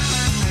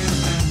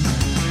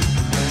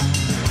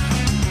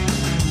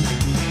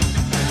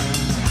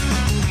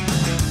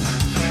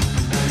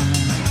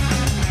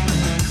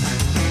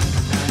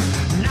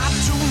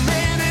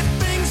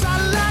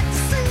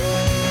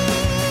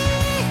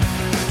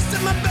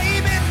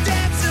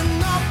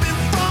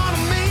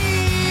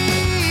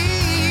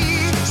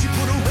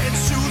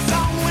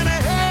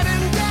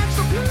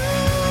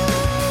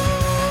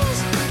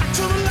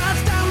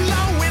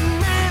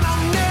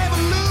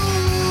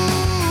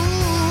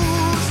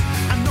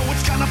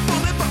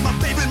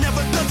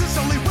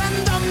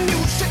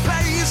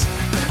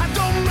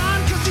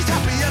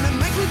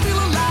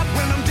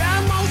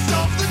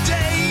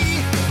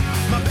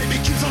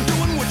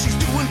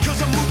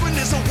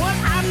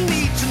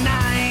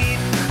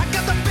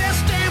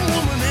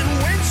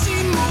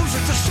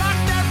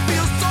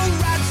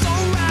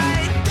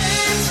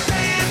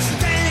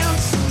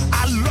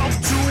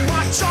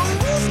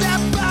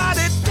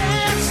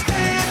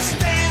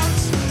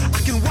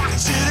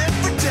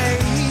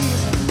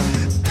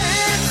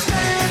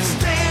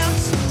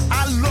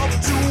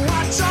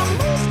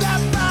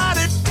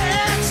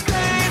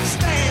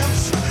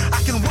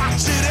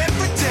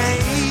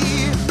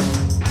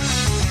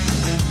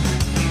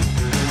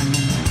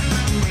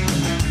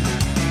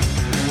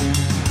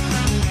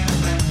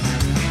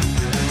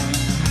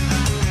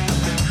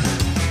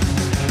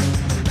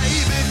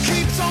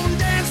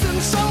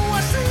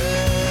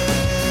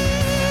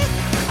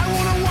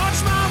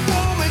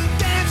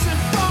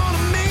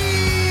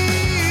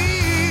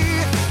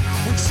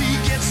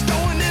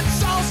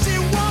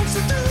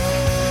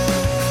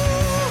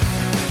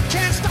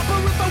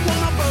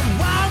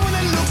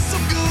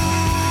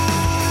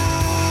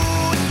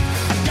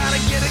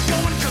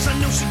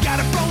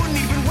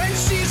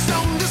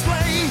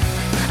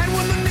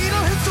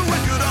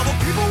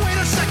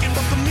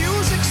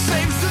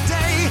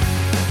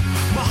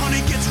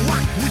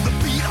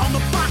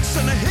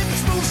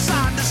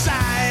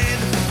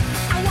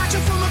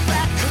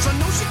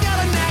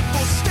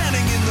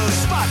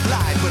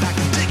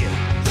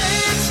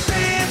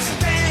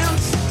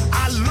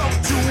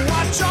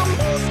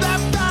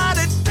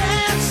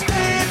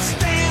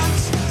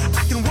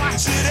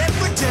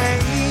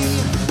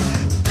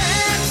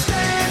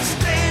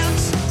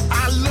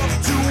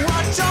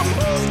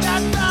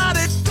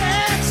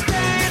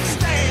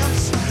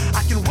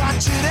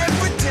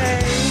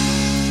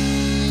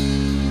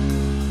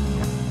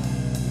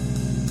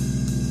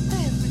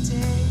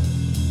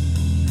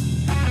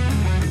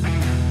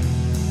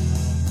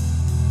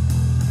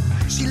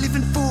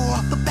 craving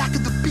for the back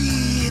of the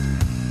beat.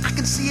 I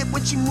can see it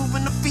when she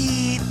moving her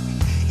feet.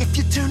 If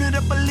you turn it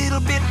up a little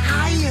bit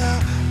higher,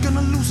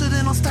 gonna lose it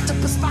and I'll start to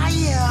perspire.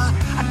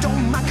 I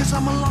don't mind cause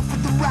I'm along for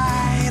the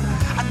ride.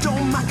 I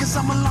don't mind cause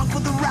I'm along for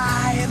the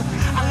ride.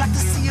 I like to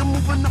see her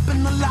moving up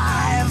and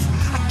alive.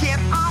 I get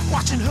off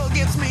watching her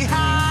gets me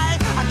high.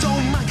 I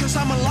don't mind cause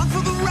I'm along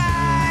for the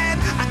ride.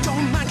 I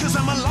don't mind cause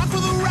I'm along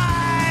for the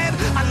ride.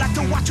 I like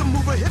to watch her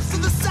move her hips to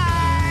the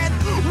side.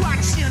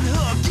 Watching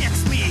her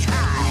gets me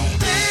high.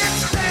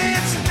 Dance,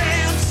 dance,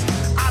 dance.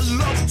 I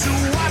love to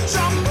watch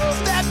her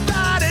move that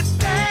body.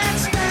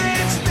 Dance,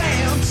 dance,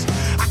 dance.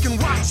 I can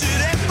watch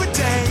it every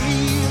day.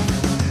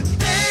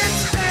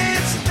 Dance,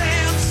 dance,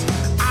 dance.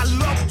 I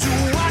love to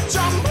watch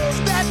her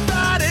move that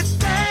body.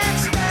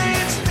 Dance,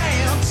 dance,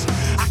 dance.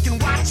 I can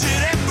watch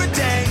it every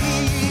day.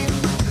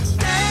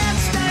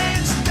 Dance,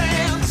 dance,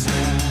 dance.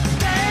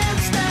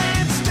 Dance,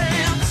 dance,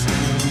 dance.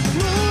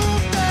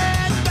 Move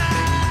that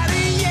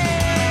body,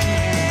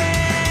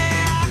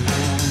 yeah.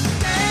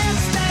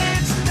 Dance,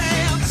 dance,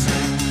 dance.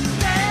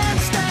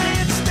 Dance,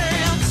 dance,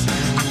 dance.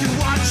 I can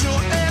watch her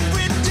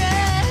every day.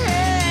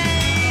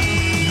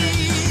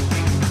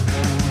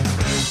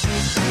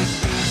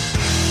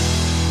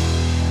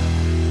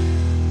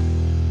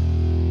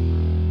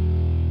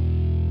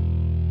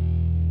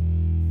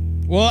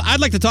 Well, I'd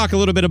like to talk a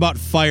little bit about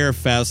Fyre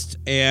Fest.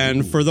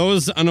 And for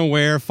those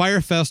unaware,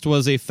 Fyre Fest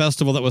was a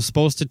festival that was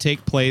supposed to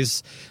take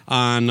place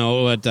on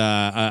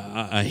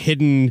a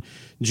hidden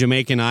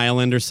Jamaican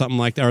island or something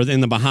like that, or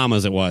in the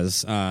Bahamas it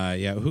was.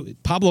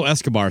 Pablo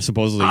Escobar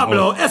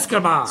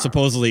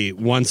supposedly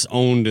once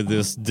owned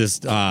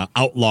this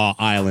outlaw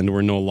island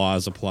where no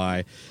laws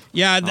apply.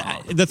 Yeah,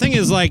 the thing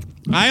is, like,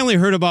 I only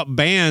heard about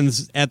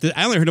bands I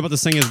only heard about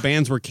this thing as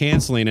bands were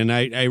canceling, and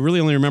I really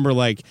only remember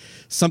like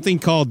something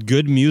called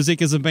Good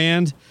Music as a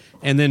band.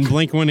 And then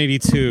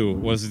Blink-182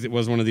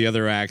 was one of the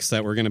other acts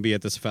that were going to be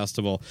at this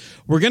festival.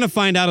 We're going to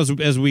find out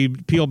as we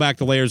peel back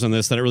the layers on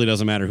this that it really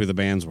doesn't matter who the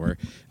bands were.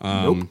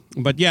 Nope.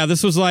 But yeah,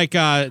 this was like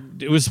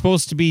it was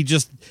supposed to be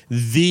just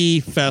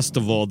the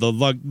festival.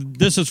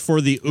 This is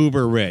for the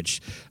uber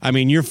rich. I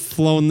mean, you're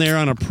flown there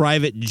on a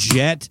private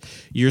jet.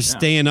 You're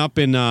staying up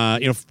in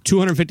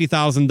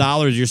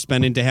 $250,000 you're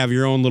spending to have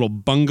your own little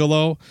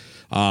bungalow.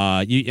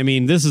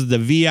 This is the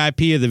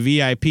VIP of the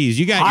VIPs.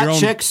 You got your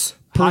own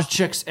hot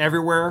chicks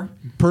everywhere.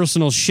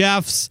 Personal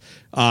chefs.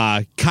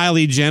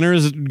 Kylie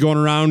Jenner's going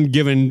around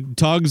giving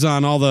tugs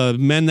on all the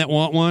men that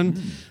want one.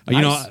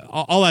 Nice.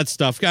 All that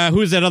stuff.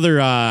 Who's that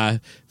other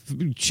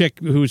chick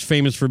who's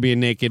famous for being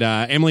naked?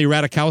 Emily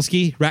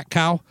Ratajkowski.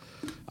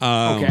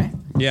 Okay.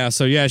 Yeah,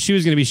 so she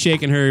was going to be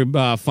shaking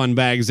her fun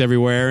bags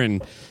everywhere,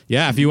 and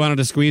if you wanted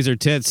to squeeze her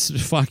tits,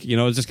 it's just going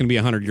to be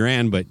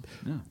 $100,000, but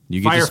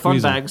you get Fire to squeeze fun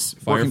them. bags.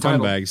 Fire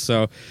fun bags.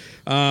 So,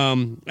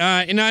 and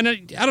I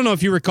don't know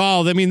if you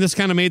recall. I mean, this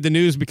kind of made the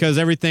news because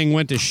everything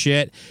went to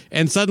shit,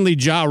 and suddenly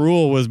Ja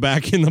Rule was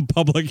back in the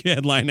public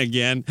headline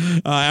again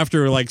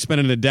after like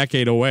spending a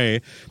decade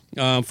away.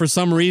 For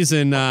some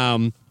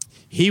reason.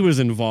 He was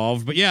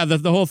involved, but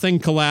the whole thing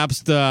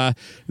collapsed.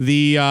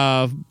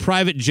 The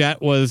private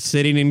jet was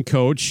sitting in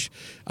coach.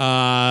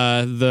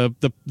 The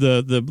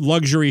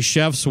luxury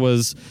chefs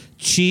was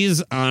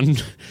cheese on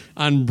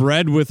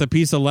bread with a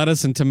piece of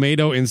lettuce and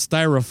tomato in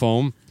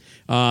styrofoam.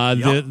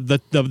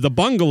 The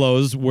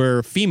bungalows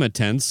were FEMA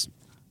tents.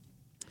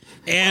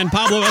 And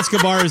Pablo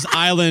Escobar's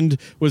island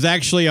was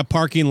actually a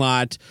parking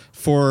lot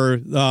for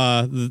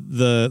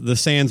the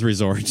Sands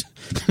Resort.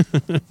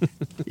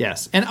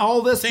 Yes, and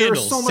all this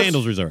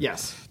Sandals Resort.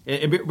 Yes.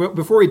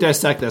 Before we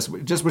dissect this,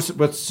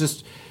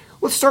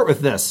 let's start with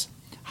this.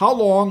 How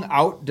long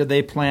out did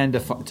they plan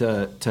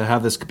to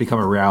have this become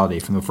a reality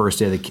from the first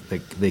day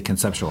they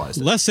conceptualized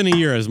it? Less than a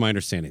year, is my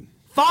understanding.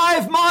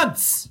 5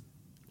 months.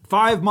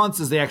 5 months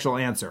is the actual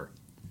answer.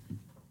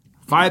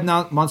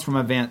 5 months from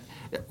event.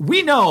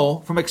 We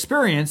know from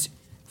experience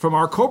from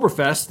our Cobra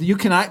Fest that you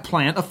cannot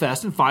plan a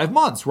fest in 5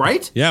 months,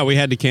 right? Yeah, we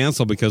had to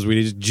cancel because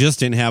we just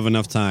didn't have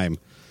enough time.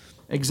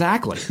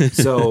 Exactly.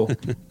 So,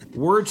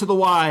 word to the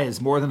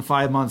wise, more than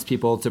 5 months,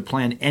 people, to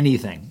plan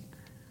anything.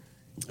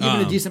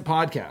 Even a decent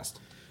podcast.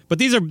 But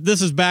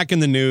this is back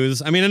in the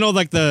news. I mean, I know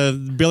like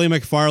the Billy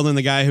McFarland,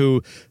 the guy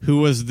who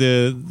was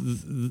the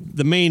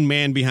main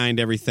man behind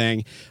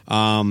everything,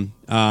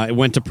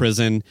 went to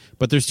prison.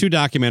 But there's 2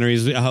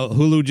 documentaries.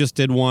 Hulu just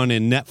did one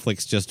and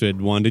Netflix just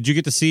did one. Did you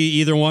get to see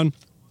either one?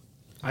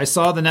 I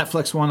saw the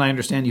Netflix one. I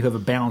understand you have a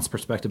balanced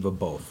perspective of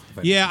both.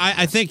 Yeah,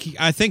 I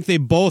think they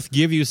both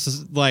give you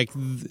like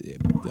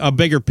a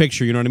bigger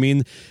picture. You know what I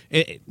mean?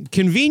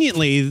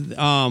 Conveniently,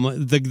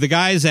 the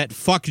guys at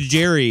Fuck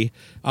Jerry,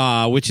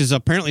 which is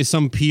apparently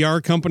some PR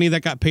company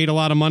that got paid a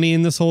lot of money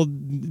in this whole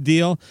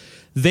deal,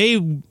 they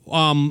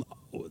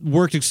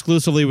worked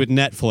exclusively with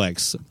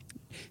Netflix.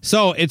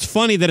 So it's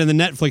funny that in the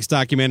Netflix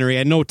documentary,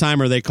 at no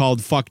time are they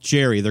called Fuck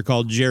Jerry. They're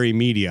called Jerry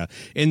Media.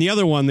 In the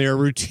other one, they're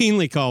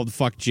routinely called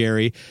Fuck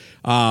Jerry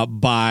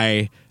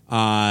by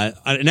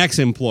an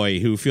ex-employee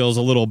who feels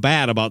a little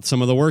bad about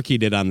some of the work he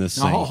did on this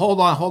site. Hold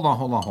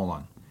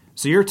on.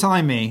 So you're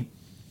telling me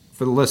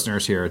for the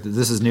listeners here,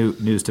 this is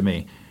news to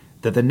me,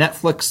 that the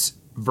Netflix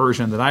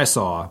version that I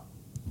saw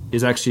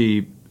is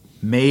actually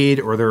made,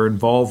 or they're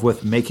involved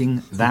with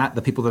making that,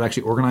 the people that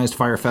actually organized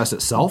Fyre Fest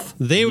itself?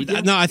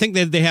 I think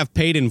they have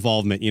paid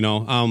involvement,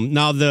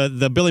 Now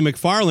the Billy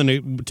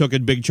McFarland took a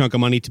big chunk of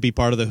money to be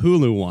part of the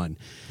Hulu one.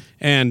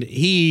 And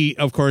he,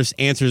 of course,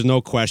 answers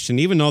no question,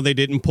 even though they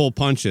didn't pull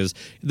punches.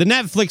 The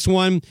Netflix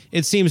one,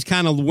 it seems,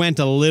 kind of went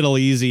a little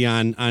easy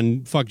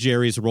on Fuck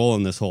Jerry's role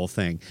in this whole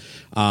thing,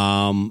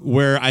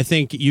 where I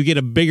think you get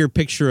a bigger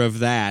picture of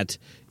that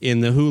in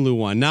the Hulu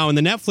one. Now, in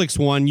the Netflix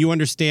one, you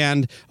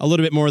understand a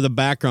little bit more of the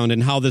background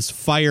and how this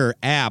Fyre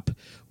app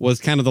was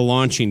kind of the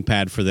launching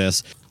pad for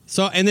this.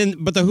 But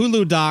the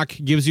Hulu doc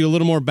gives you a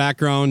little more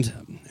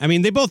background. I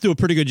mean, they both do a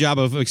pretty good job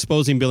of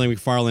exposing Billy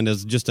McFarland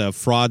as just a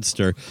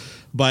fraudster.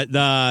 But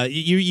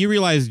you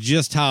realize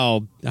just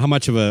how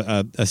much of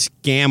a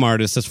scam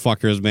artist this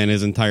fucker has been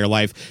his entire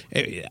life.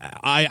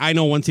 I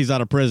know once he's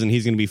out of prison,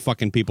 he's going to be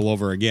fucking people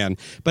over again.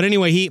 But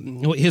anyway,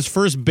 his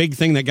first big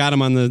thing that got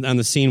him on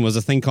the scene was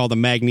a thing called the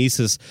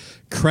Magnesis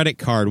credit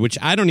card, which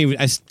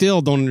I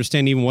still don't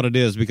understand even what it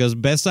is, because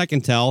best I can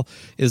tell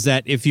is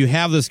that if you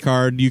have this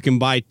card, you can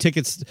buy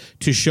tickets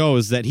to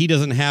shows that he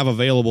doesn't have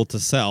available to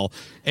sell,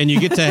 and you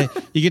get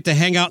to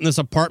hang out in this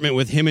apartment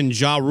with him and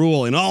Ja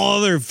Rule and all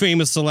other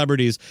famous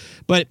celebrities.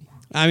 But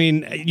I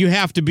mean, you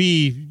have to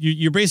be,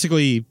 you're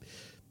basically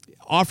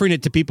offering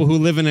it to people who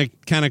live in a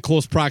kind of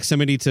close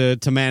proximity to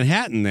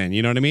Manhattan then,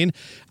 you know what I mean?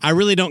 I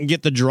really don't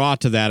get the draw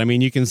to that. I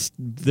mean,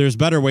 there's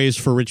better ways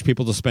for rich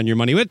people to spend your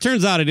money. But it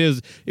turns out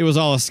it was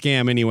all a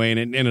scam anyway, and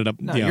it ended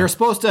up... No, you're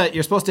supposed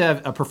to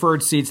have a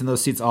preferred seats, and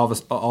those seats all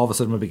of a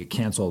sudden would get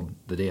canceled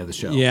the day of the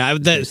show. Yeah,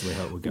 that's basically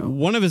how it would go.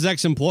 One of his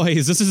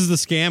ex-employees, this is the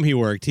scam he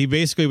worked. He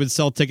basically would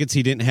sell tickets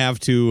he didn't have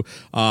to,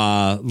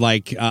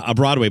 like a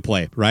Broadway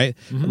play, right?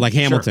 Mm-hmm. Like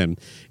Hamilton.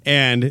 Sure.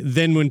 And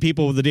then when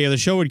people the day of the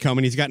show would come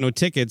and he's got no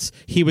tickets,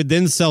 he would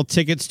then sell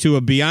tickets to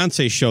a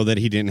Beyonce show that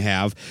he didn't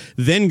have,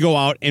 then go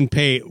out and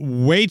pay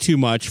way too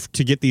much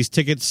to get these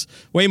tickets,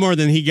 way more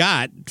than he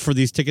got for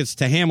these tickets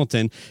to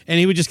Hamilton, and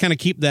he would just kind of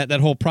keep that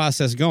whole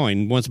process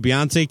going. Once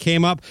Beyonce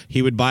came up,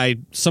 he would buy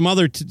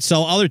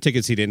sell other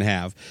tickets he didn't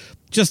have.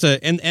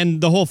 And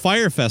the whole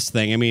Fyre Fest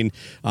thing. I mean,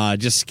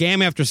 just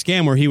scam after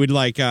scam where he would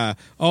like,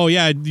 oh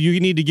yeah,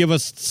 you need to give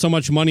us so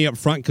much money up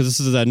front because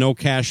this is a no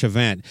cash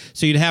event.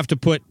 So you'd have to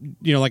put,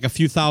 like a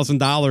few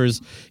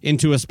 $1,000s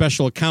into a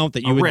special account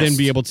that you would then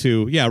be able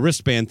to,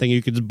 wristband thing.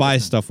 You could buy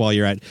stuff while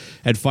you're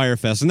at Fyre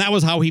Fest, and that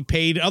was how he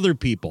paid other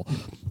people.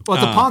 Well,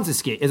 it's a Ponzi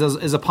scheme.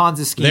 Is a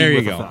Ponzi scheme there you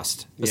with go. a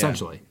fest,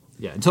 essentially.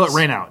 Yeah, until it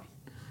ran out.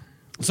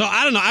 So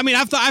I don't know. I mean,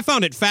 I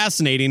found it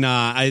fascinating.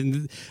 I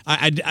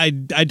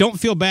don't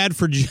feel bad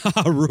for Ja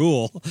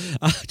Rule,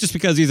 just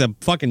because he's a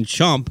fucking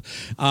chump.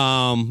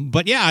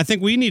 But yeah, I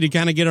think we need to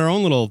kind of get our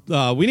own little.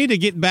 We need to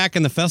get back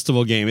in the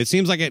festival game. It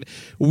seems like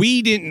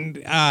we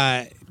didn't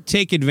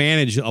take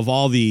advantage of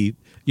all the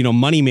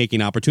money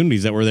making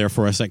opportunities that were there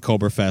for us at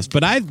Cobra Fest.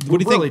 But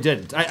we really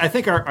didn't. I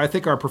think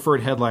our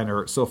preferred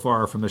headliner so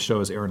far from the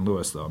show is Aaron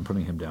Lewis, though. I'm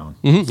putting him down.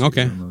 Mm-hmm.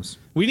 Okay.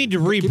 We need to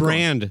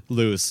rebrand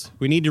Lewis.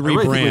 We need to rebrand.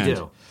 I really think we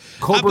do.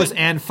 Cobras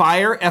and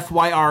Fyre,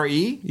 Fyre.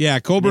 Yeah,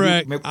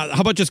 Cobra. Maybe, how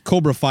about just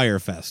Cobra Fyre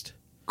Fest?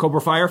 Cobra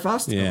Fyre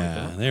Fest?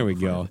 Yeah, like there we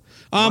go.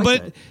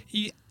 But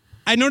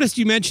I noticed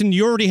you mentioned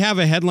you already have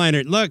a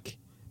headliner. Look,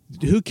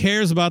 who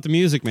cares about the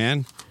music,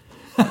 man?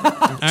 All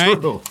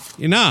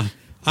right?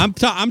 I'm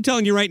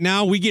telling you right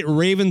now, we get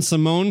Raven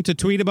Simone to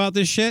tweet about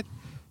this shit.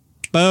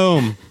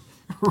 Boom.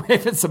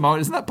 Raven Simone,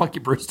 isn't that Punky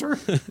Brewster?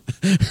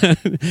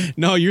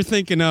 No, you're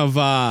thinking of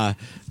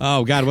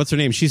oh God, what's her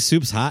name? She's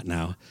Soup's hot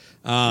now.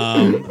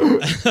 I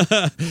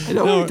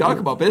know what you're talking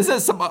about, but is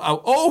that some?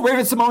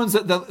 Raven Simone's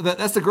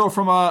that's the girl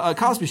from a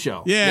Cosby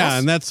Show. Yeah, yes?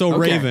 And that's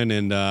Raven,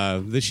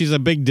 and she's a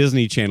big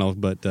Disney Channel,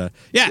 but a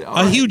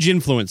huge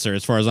influencer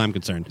as far as I'm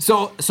concerned.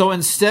 So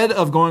instead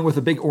of going with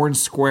a big orange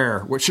square,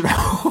 what should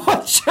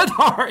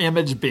our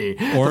image be?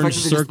 Orange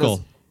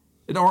circle.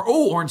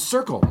 Orange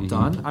circle. Mm-hmm.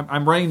 Done.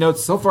 I'm writing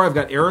notes. So far, I've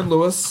got Aaron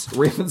Lewis,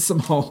 Raven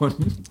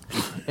Simone,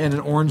 and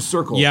an orange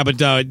circle. Yeah, but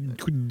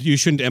you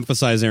shouldn't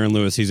emphasize Aaron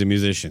Lewis. He's a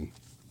musician.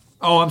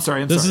 Oh, I'm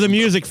sorry. This is a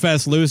music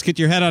fest, Lewis. Get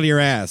your head out of your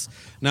ass.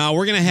 Now,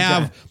 we're going to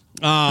have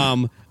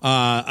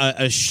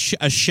a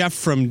chef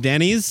from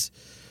Denny's.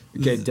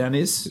 Okay,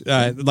 Denny's?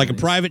 Like a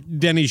private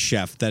Denny's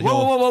chef.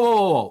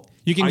 Whoa.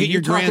 You can get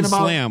your Grand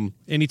Slam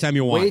anytime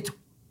you want.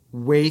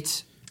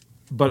 Wait.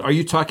 But are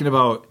you talking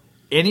about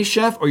any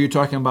chef, or are you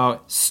talking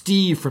about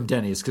Steve from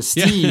Denny's? Because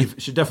Steve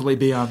should definitely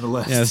be on the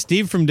list. Yeah,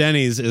 Steve from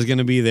Denny's is going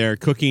to be there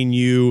cooking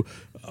you,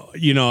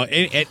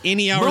 at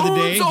any hour of the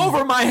day. Moon's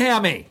over my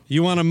hammy.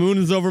 You want a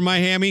moon's over my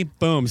hammy?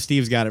 Boom,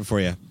 Steve's got it for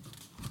you.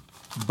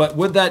 But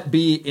would that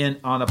be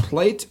on a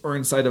plate or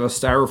inside of a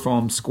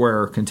styrofoam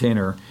square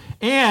container?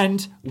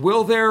 And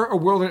will there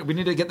we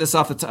need to get this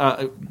off on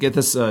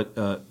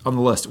the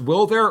list.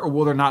 Will there or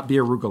will there not be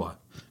arugula?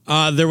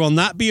 There will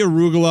not be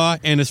arugula,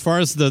 and as far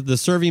as the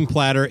serving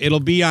platter, it'll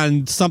be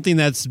on something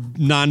that's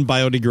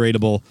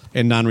non-biodegradable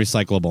and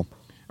non-recyclable.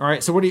 All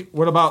right. So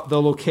what about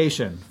the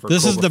location? For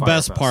This is Cobra the Fyre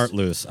best Fest? part,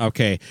 Luce.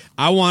 Okay.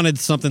 I wanted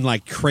something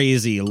like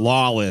crazy,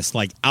 lawless,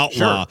 like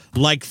outlaw,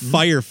 like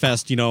Fyre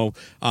Fest, you know.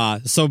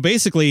 So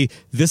basically,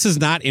 this is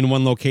not in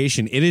one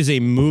location. It is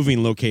a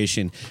moving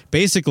location.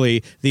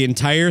 Basically, the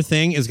entire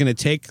thing is going to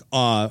take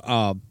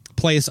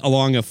place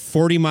along a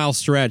 40-mile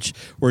stretch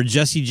where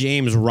Jesse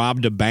James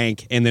robbed a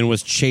bank and then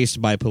was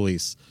chased by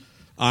police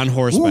on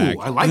horseback.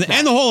 Ooh, I like that.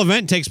 And the whole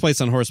event takes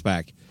place on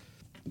horseback.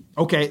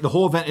 Okay, the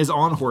whole event is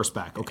on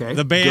horseback. Okay,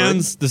 The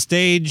bands, the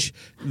stage,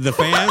 the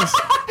fans.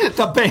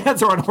 the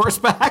bands are on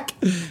horseback.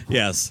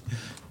 Yes.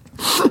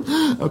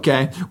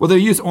 Okay. Well, they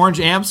use orange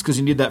amps because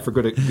you need that for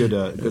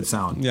good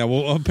sound. Yeah.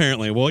 Well,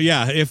 apparently. Well,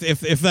 yeah.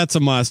 If that's a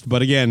must,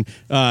 but again,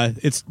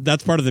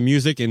 that's part of the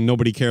music, and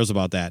nobody cares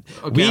about that.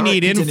 Okay, we all right,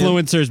 need continue.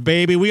 influencers,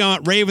 baby. We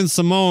want Raven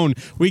Simone.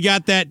 We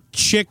got that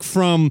chick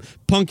from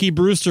Punky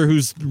Brewster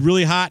who's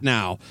really hot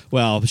now.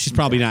 Well, she's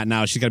probably not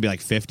now. She's got to be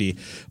like 50,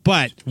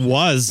 but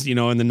was in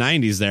the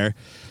 90s there.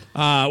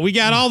 We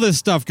got all this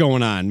stuff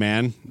going on,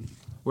 man.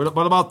 What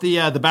about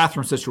the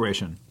bathroom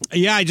situation?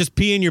 Yeah, I just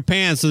pee in your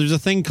pants. So there's a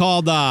thing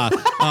called a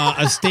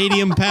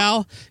stadium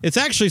pal. It's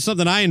actually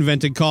something I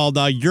invented called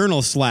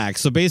urinal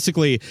slacks. So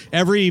basically,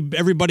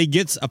 everybody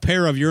gets a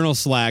pair of urinal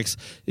slacks.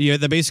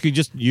 That basically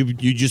just you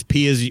just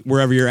pee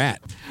wherever you're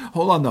at.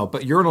 Hold on though,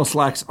 but urinal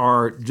slacks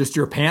are just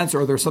your pants,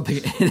 or there's something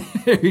in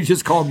it? You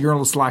just call them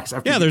urinal slacks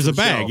after? Yeah, you there's do a the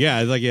bag. show?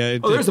 Yeah,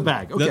 there's a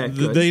bag. Okay,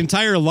 good. the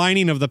entire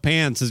lining of the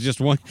pants is just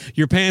one.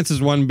 Your pants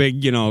is one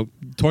big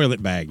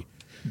toilet bag.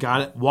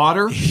 Got it.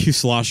 Water? You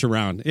slosh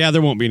around. Yeah,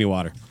 there won't be any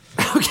water.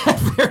 Okay,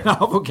 fair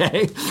enough.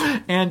 Okay,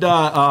 and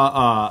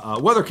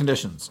weather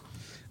conditions.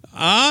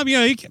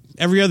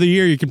 Every other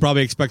year you can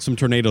probably expect some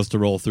tornadoes to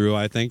roll through,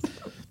 I think.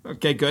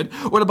 Okay, good.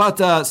 What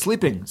about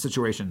sleeping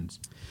situations?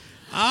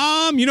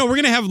 We're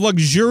gonna have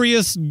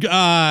luxurious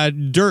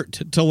dirt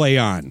to lay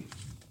on.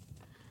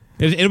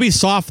 It'll be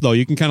soft though.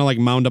 You can kind of like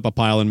mound up a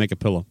pile and make a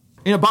pillow.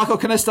 Baco,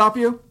 can I stop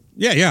you?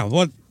 Yeah.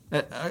 What?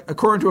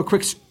 According to a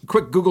quick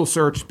Google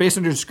search, based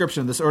on your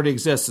description, this already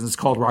exists, and it's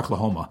called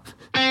Rocklahoma.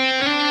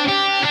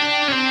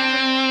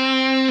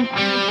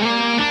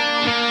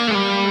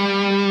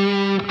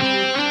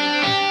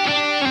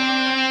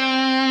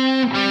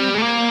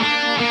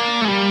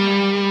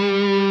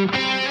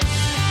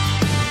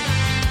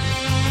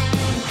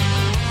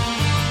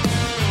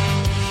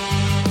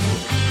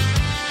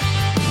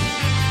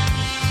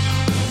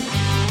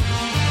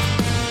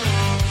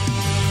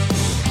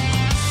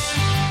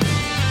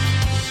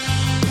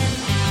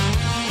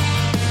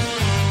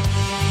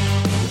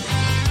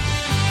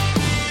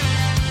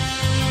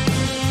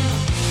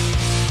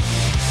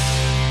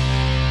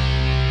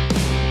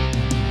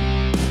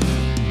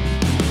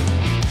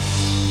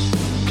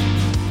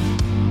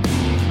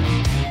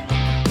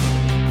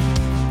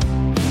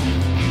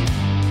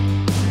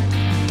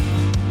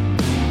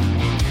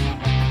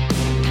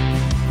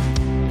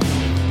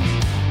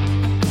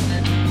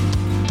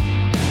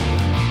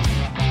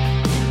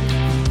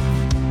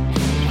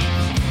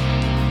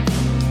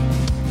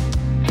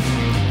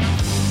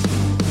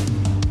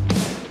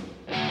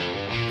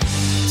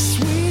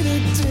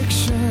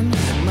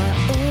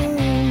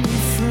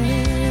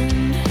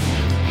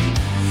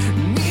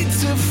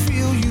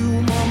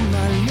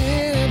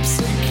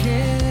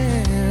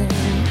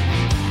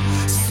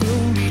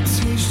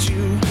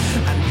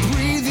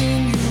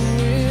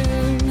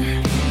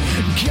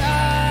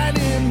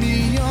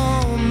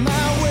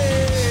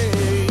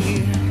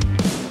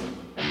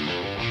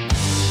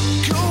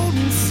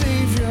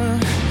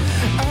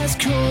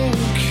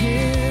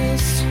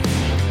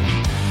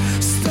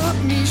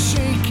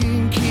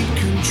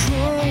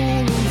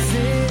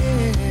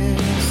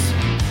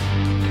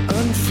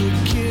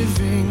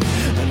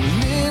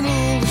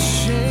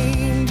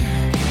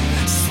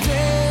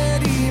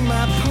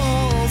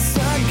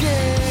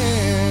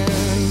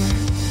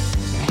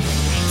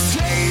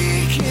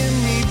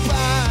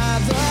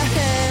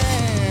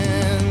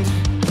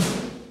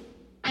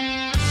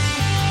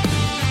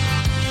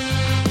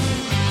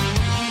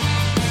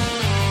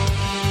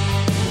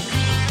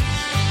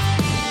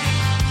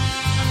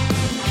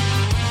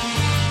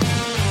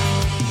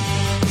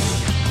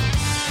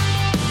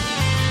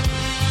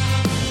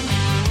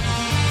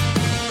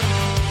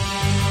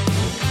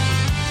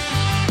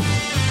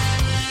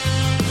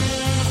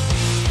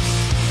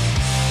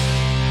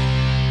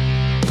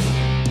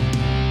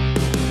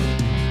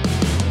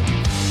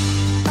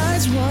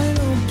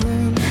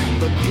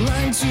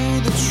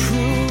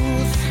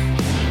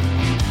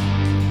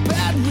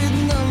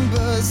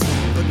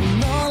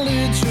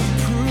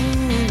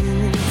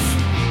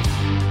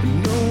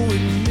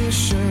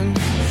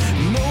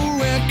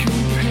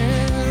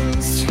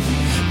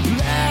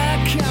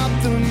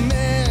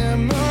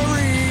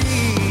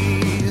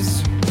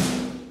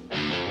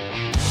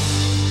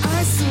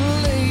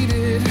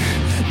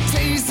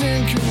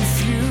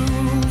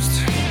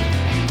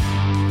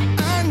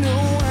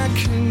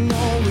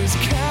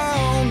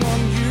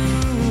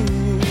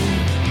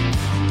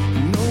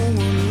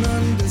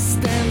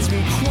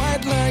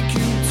 Quite like you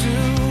do.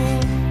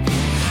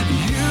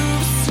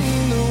 You've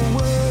seen the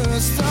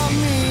worst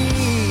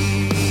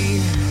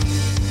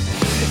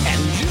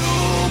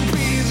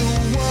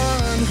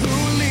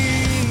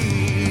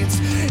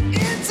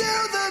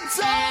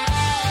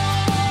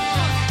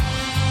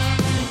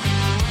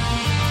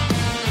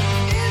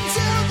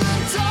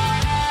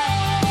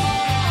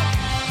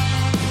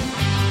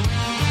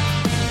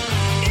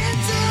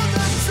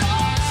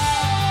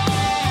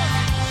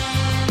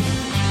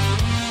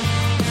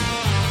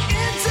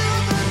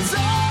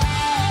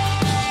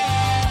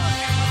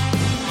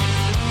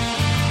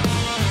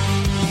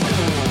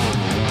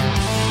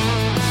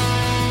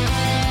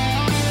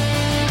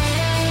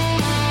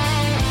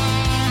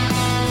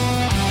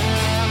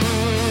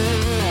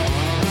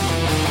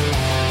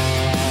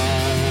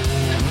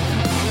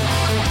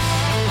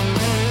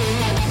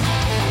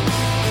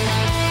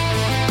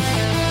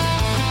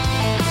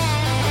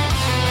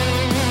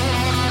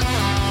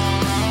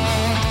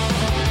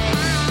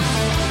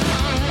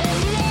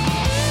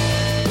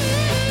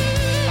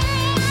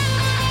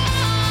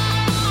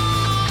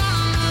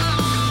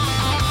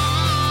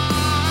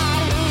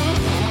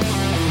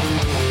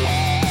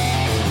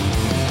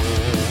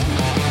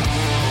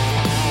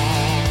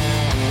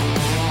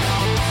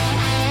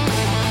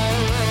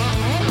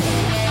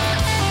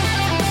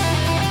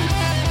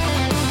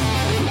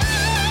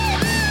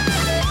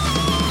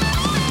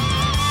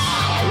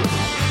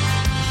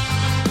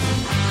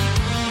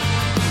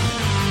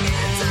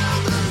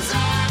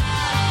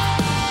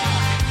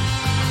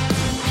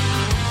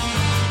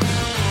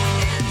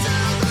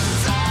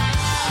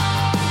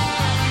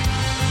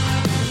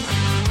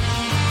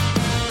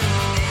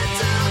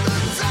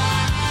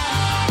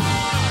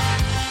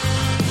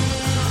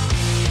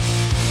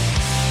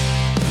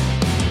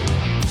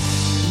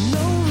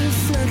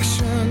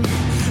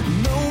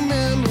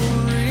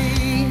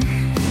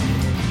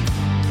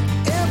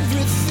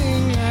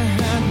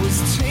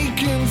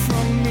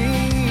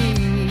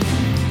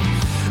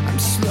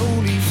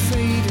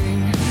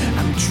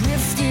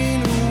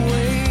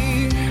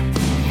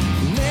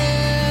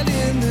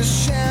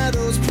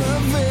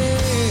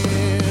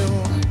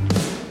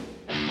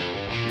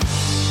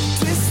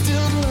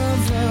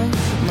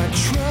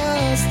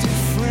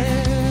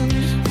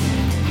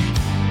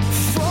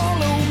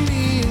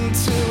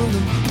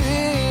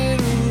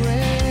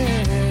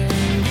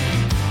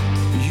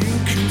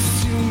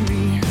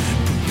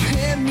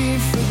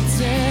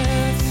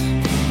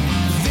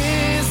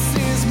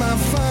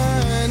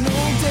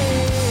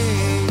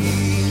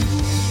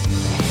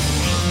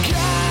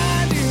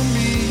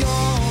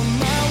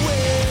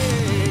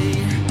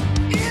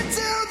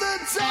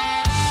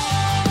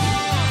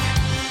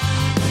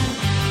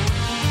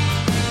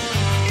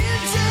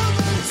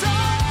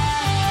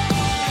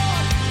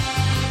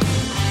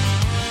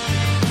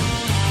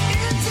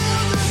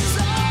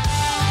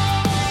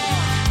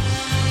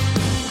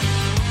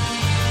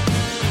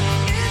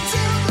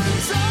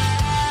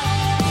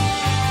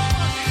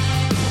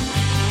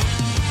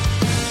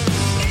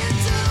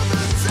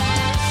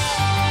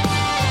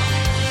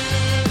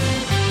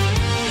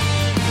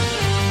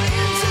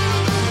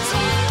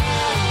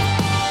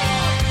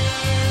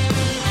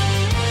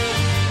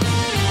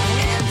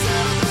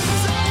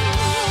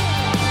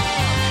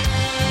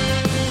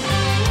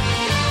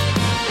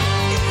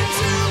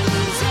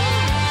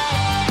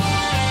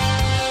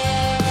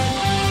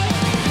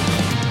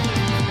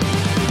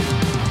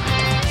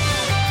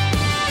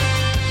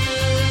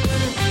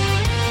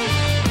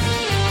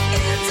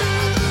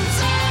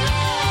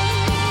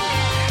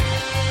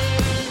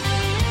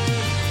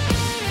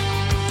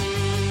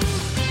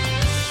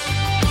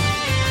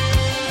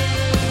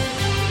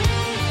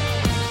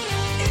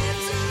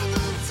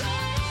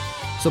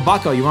So,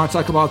 Bucko, you want to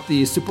talk about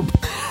the Super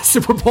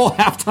Bowl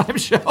halftime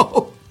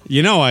show?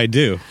 You know I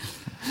do.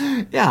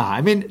 Yeah,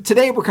 I mean,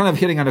 today we're kind of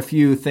hitting on a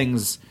few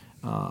things.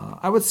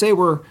 I would say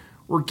we're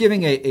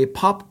giving a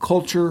pop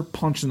culture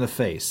punch in the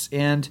face.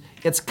 And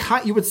it's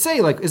you would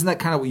say, like, isn't that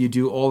kind of what you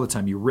do all the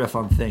time? You riff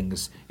on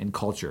things in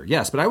culture.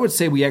 Yes, but I would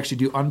say we actually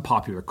do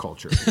unpopular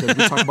culture. Because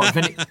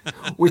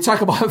we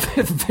talk about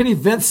Vinnie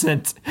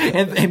Vincent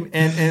and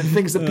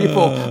things that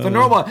people, the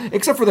normal,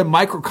 except for the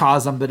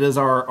microcosm that is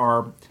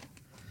our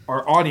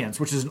audience,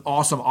 which is an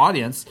awesome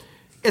audience.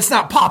 It's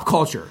not pop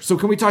culture. So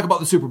can we talk about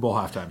the Super Bowl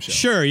halftime show?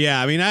 Sure,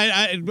 yeah. I mean,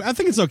 I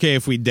think it's okay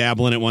if we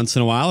dabble in it once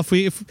in a while. If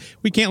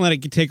we can't let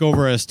it take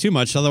over us too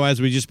much,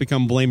 otherwise we just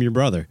become Blame Your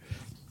Brother.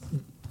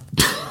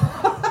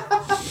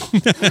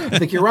 I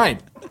think you're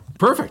right.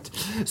 Perfect.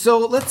 So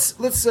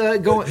let's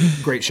go.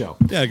 Great show.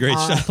 Yeah, great show.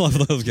 I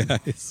love those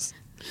guys.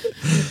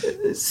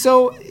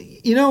 So,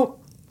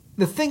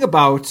 the thing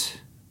about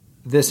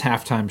this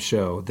halftime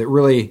show that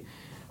really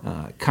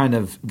kind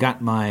of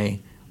got my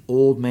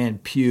old man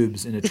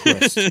pubes in a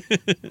twist.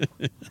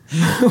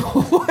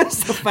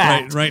 What's the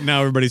fact? Right now,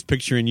 everybody's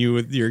picturing you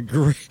with you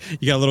got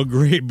a little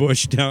gray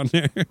bush down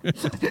there.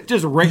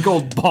 Just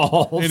wrinkled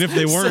balls. And if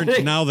they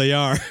weren't, now they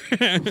are.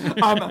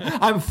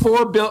 I'm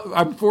four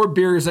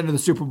beers into the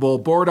Super Bowl,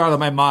 bored out of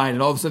my mind,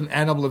 and all of a sudden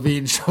Adam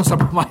Levine shows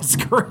up on my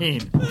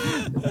screen.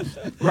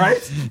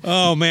 Right?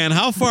 Oh, man.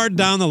 How far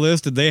down the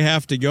list did they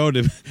have to go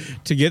to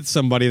get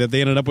somebody that they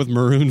ended up with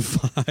Maroon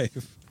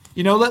 5?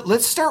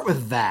 Let's start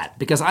with that,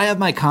 because I have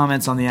my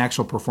comments on the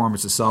actual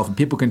performance itself, and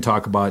people can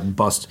talk about it and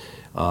bust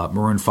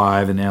Maroon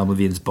 5 and Adam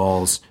Levine's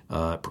balls,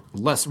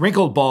 less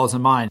wrinkled balls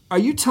than mine. Are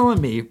you telling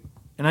me,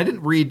 and I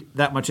didn't read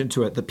that much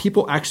into it, that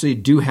people actually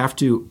do have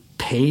to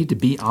pay to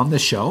be on the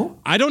show?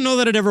 I don't know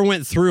that it ever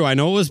went through. I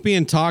know it was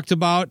being talked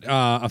about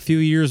a few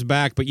years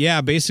back, but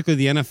yeah, basically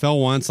the NFL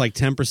wants like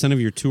 10%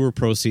 of your tour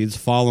proceeds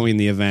following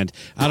the event.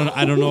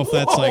 I don't know if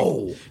that's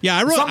like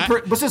I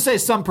wrote. Let's just say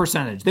some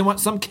percentage. They want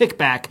some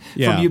kickback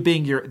from you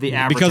being the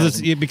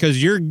advertising.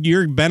 because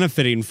you're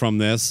benefiting from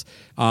this,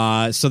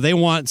 so they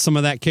want some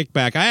of that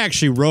kickback. I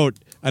actually wrote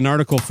an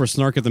article for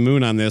Snark at the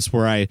Moon on this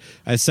where I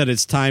said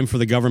it's time for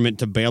the government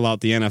to bail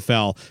out the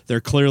NFL. They're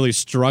clearly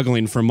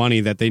struggling for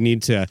money that they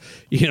need to,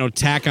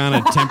 tack on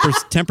a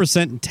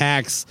 10%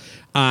 tax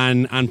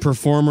on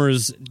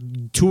performers'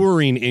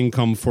 touring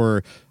income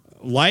for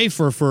life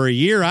or for a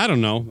year. I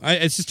don't know.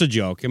 It's just a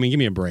joke. I mean, give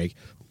me a break.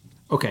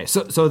 Okay,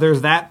 so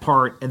there's that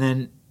part,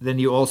 and then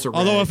you also read,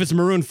 although if it's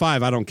Maroon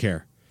 5, I don't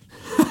care.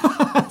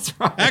 That's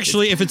right.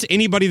 Actually, if it's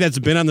anybody that's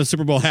been on the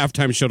Super Bowl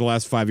halftime show the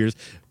last 5 years,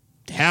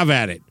 have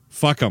at it.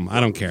 Fuck them. I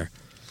don't care.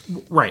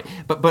 Right.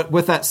 But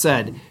with that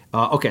said,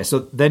 okay, so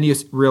then you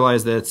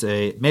realize that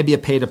it's maybe a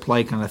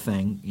pay-to-play kind of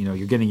thing.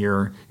 You're getting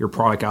your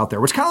product out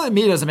there, which kind of to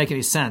me doesn't make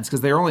any sense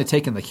because they're only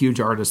taking the huge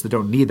artists that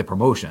don't need the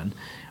promotion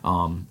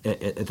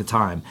at the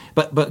time.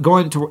 But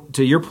going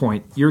to your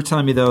point, you're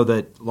telling me, though,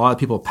 that a lot of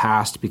people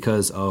passed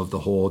because of the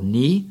whole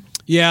knee?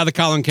 Yeah, the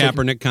Colin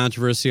Kaepernick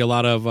controversy. A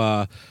lot of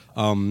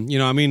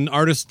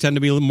artists tend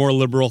to be more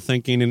liberal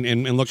thinking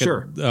and look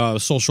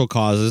at social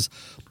causes.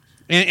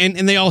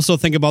 And they also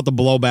think about the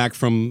blowback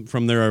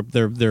from their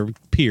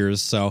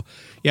peers. So,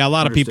 yeah, a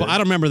lot of people. I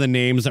don't remember the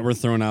names that were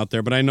thrown out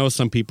there, but I know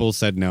some people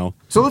said no.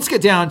 So let's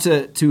get down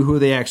to who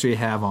they actually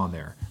have on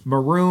there.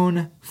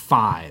 Maroon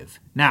 5.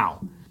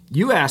 Now,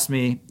 you asked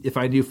me if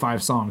I knew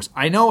 5 songs.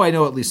 I know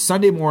at least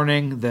Sunday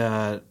Morning,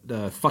 the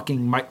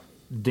fucking Mike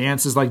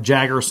Dances Like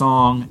Jagger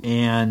song,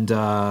 and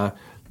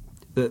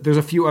there's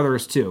a few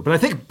others too. But I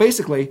think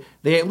basically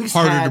they at least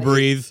Harder to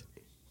Breathe.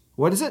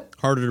 What is it?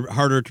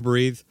 Harder to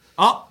Breathe.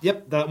 Oh,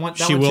 yep, that one.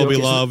 She Will Be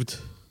Loved.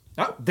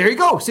 Oh, there you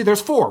go. See,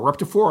 there's 4. We're up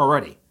to 4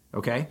 already.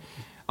 Okay,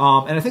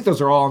 and I think those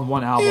are all on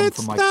one album.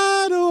 It's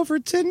not over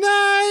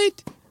tonight.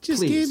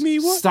 Just Please, give me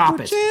one. Stop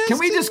it. Can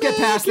we just get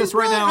past this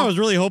right now? I was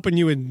really hoping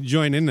you would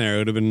join in there. It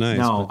would have been nice.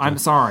 No, I'm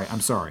sorry.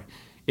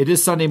 It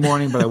is Sunday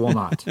morning, but I will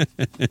not.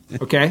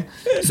 Okay?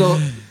 So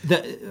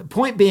the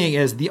point being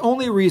is the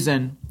only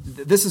reason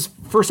this is,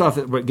 first off,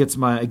 what gets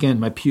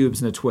my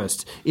pubes in a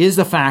twist is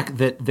the fact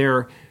that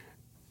they're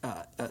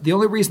the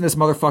only reason this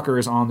motherfucker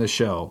is on this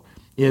show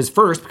is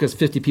first because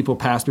 50 people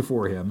passed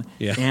before him,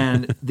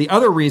 and the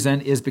other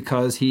reason is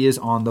because he is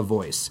on The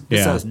Voice.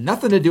 This has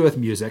nothing to do with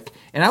music,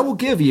 and I will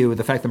give you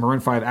the fact that Maroon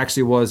 5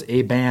 actually was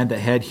a band that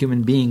had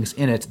human beings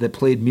in it that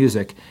played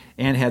music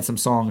and had some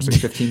songs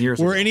like 15 years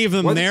ago. Were any of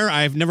them there?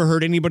 I've never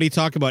heard anybody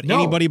talk about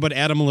anybody but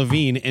Adam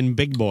Levine and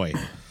Big Boy.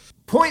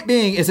 Point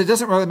being is it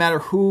doesn't really matter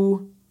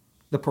who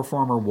the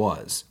performer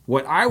was.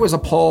 What I was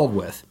appalled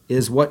with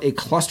is what a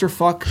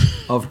clusterfuck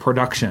of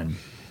production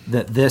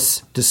that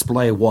this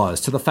display was,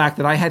 to the fact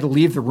that I had to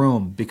leave the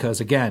room because,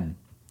 again,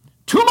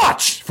 too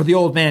much for the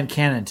old man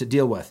Cannon to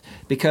deal with.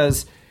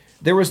 Because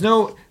there was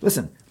no...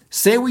 Listen,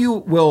 say what you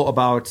will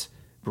about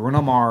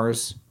Bruno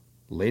Mars,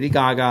 Lady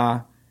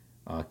Gaga,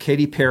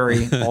 Katy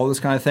Perry, all those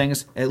kind of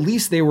things. At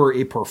least they were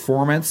a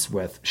performance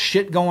with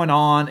shit going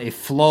on, a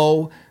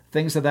flow,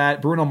 things of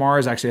that. Bruno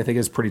Mars actually, I think,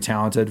 is pretty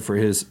talented for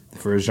his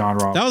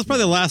genre. That was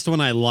probably the last one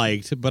I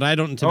liked, but I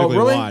don't typically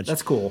really? watch.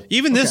 That's cool.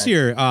 Even this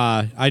year,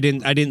 I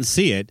didn't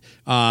see it.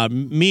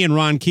 Me and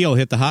Ron Keel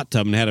hit the hot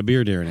tub and had a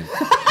beer during it.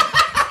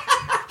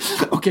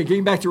 Okay,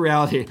 getting back to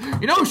reality.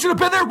 You know who should have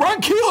been there?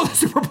 Ron Keel at the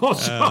Super Bowl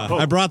show.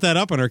 I brought that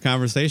up in our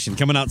conversation.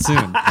 Coming out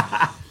soon.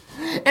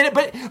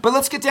 But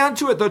let's get down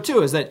to it, though,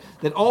 too, is that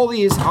all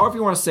these, however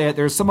you want to say it,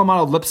 there's some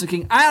amount of lip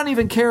syncing. I don't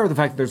even care the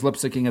fact that there's lip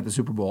syncing at the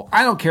Super Bowl.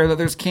 I don't care that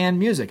there's canned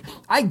music.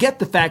 I get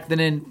the fact that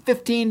in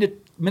 15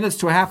 minutes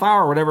to a half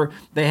hour or whatever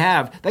they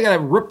got to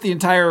rip the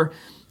entire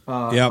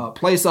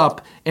place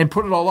up and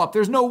put it all up.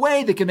 There's no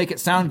way they can make it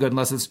sound good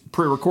unless it's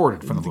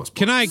pre-recorded for the most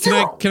part.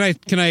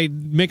 Can I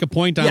make a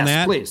point on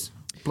that? Yes,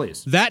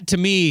 please. That, to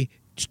me,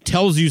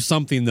 tells you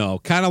something, though.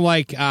 Kind of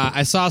like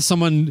I saw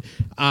someone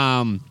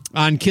on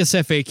Kiss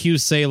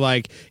FAQ say,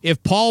 like,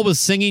 if Paul was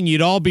singing,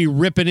 you'd all be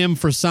ripping him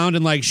for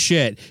sounding like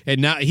shit,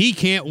 and now he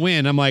can't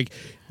win. I'm like,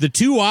 the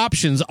two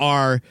options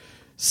are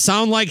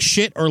sound like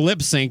shit or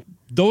lip sync.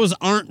 Those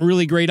aren't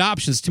really great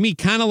options. To me,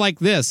 kind of like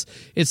this.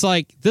 It's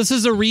like, this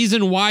is a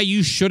reason why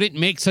you shouldn't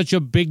make such a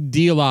big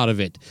deal out of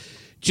it.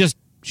 Just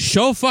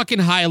show fucking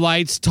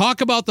highlights, talk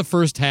about the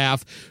first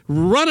half,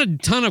 run a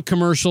ton of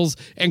commercials,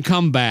 and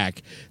come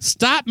back.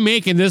 Stop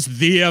making this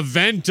the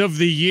event of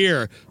the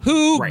year.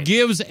 Who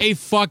gives a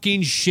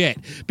fucking shit?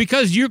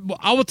 Because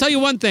I will tell you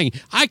one thing.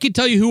 I could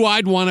tell you who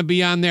I'd want to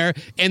be on there,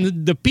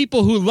 and the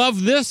people who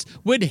love this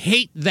would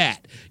hate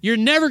that. You're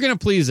never going to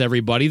please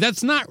everybody.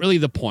 That's not really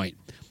the point.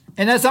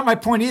 And that's not my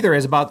point either,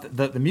 is about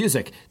the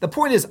music. The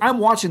point is, I'm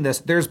watching this.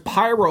 There's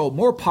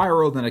more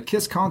pyro than a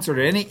Kiss concert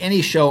or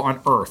any show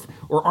on Earth,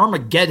 or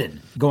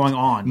Armageddon going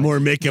on. More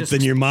makeup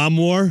than your mom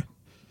wore?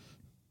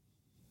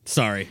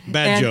 Sorry,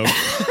 bad joke.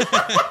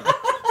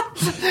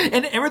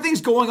 And everything's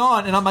going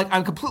on, and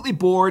I'm completely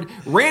bored.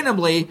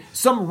 Randomly,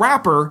 some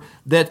rapper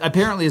that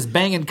apparently is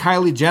banging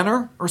Kylie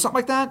Jenner or something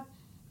like that,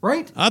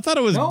 right? I thought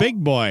it was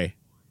Big Boy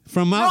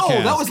from Outkast.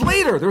 No, that was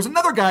later. There was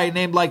another guy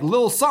named like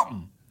Lil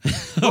Something.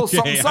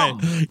 Okay,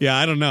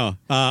 I don't know.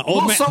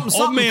 Old man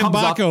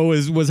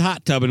Baco was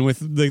hot tubbing with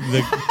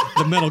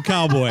the metal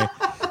cowboy.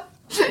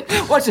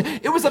 Watch it.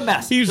 It was a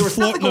mess. There was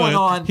nothing going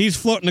on. He's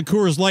floating a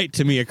Coors Light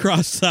to me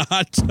across the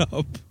hot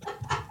tub.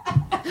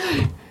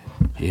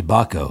 Hey,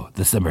 Baco,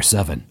 December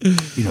 7.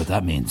 You know what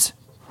that means.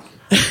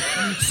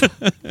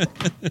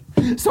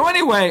 So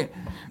anyway,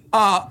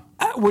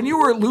 when you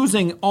were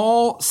losing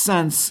all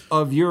sense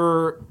of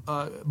your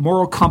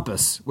moral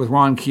compass with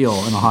Ron Keel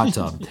in a hot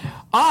tub,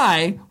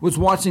 I was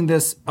watching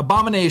this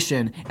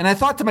abomination, and I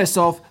thought to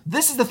myself,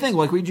 this is the thing,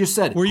 like we just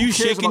said. Were you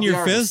shaking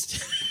your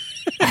fist?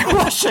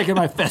 I was shaking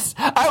my fist.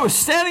 I was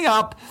standing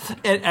up,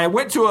 and I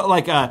went to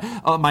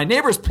my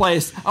neighbor's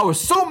place. I was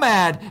so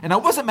mad, and I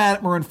wasn't mad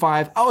at Maroon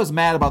 5. I was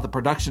mad about the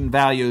production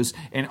values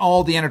and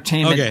all the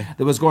entertainment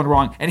that was going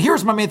wrong. And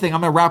here's my main thing.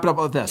 I'm going to wrap it up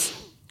with this.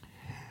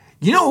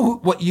 You know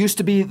what used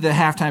to be the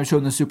halftime show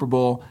in the Super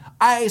Bowl?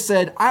 I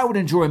said I would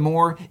enjoy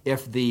more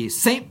if the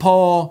St.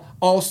 Paul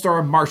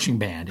All-Star Marching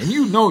Band, and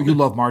you know you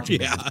love marching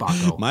bands,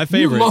 Baco. My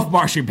favorite. You love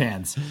marching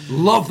bands.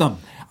 Love them.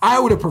 I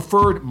would have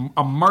preferred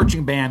a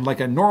marching band like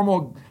a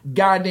normal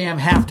goddamn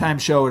halftime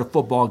show at a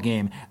football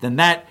game than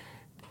that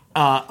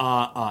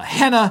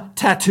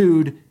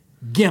henna-tattooed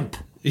gimp.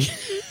 Did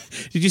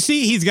you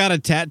see he's got a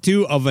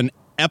tattoo of an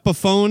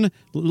Epiphone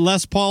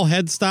Les Paul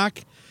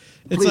headstock?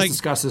 Please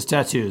discuss his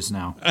tattoos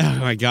now. Oh,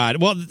 my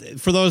God. Well,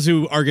 for those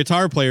who are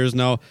guitar players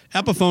know,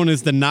 Epiphone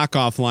is the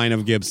knockoff line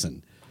of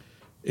Gibson.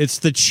 It's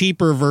the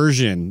cheaper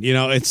version. You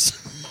know, it's...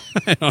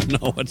 I don't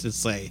know what to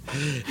say.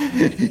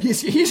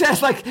 He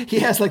has like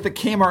the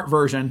Kmart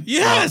version.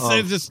 Yes,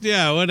 it's just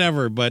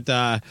whatever. But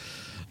to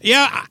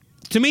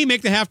me,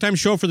 make the halftime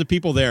show for the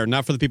people there,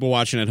 not for the people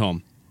watching at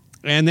home.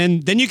 And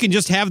then you can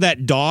just have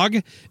that dog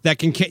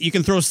that you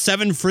can throw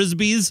 7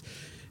 frisbees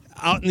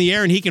out in the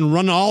air and he can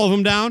run all of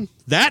them down.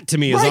 That to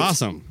me is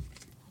awesome.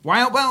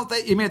 Why? Well,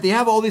 they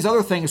have all these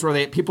other things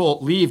where people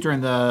leave during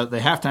the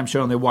halftime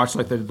show and they watch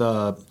like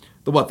the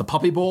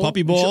Puppy Bowl?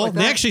 Puppy Bowl. Like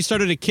they actually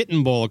started a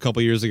Kitten Bowl a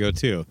couple years ago,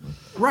 too.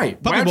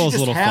 Right. Puppy Bowl is a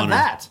little funner.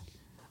 That?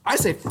 I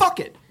say, fuck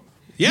it.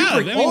 Yeah.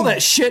 You bring all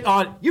that shit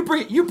on. You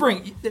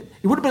bring. It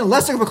would have been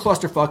less of a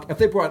clusterfuck if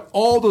they brought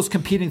all those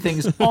competing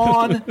things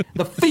on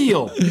the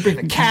field. You bring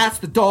the cats,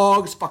 the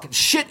dogs, fucking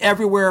shit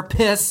everywhere,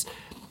 piss.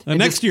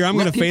 Next year, I'm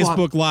going to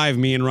Facebook Live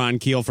me and Ron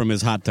Keel from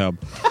his hot tub.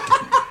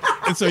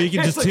 And so you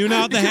can just tune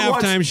out the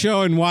halftime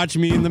show and watch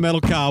me and the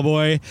Metal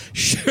Cowboy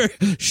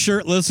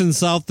shirtless in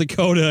South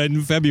Dakota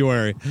in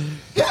February.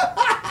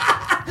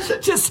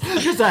 just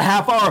a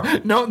half hour.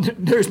 No,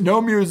 there's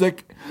no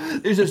music.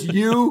 There's just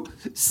you,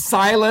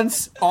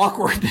 silence,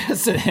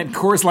 awkwardness, and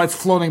Coors Lights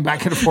floating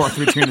back and forth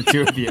between the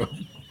two of you.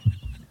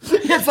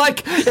 It's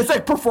like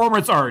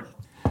performance art.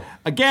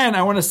 Again,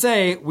 I want to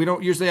say we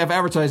don't usually have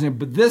advertising,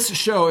 but this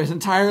show is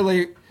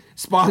entirely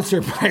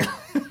sponsored by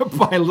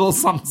Little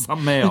Something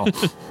Some Mail.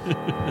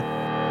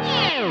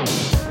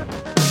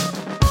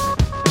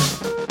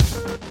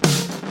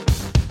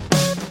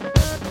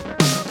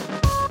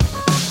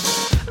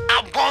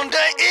 I wonder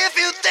if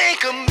you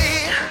think of me.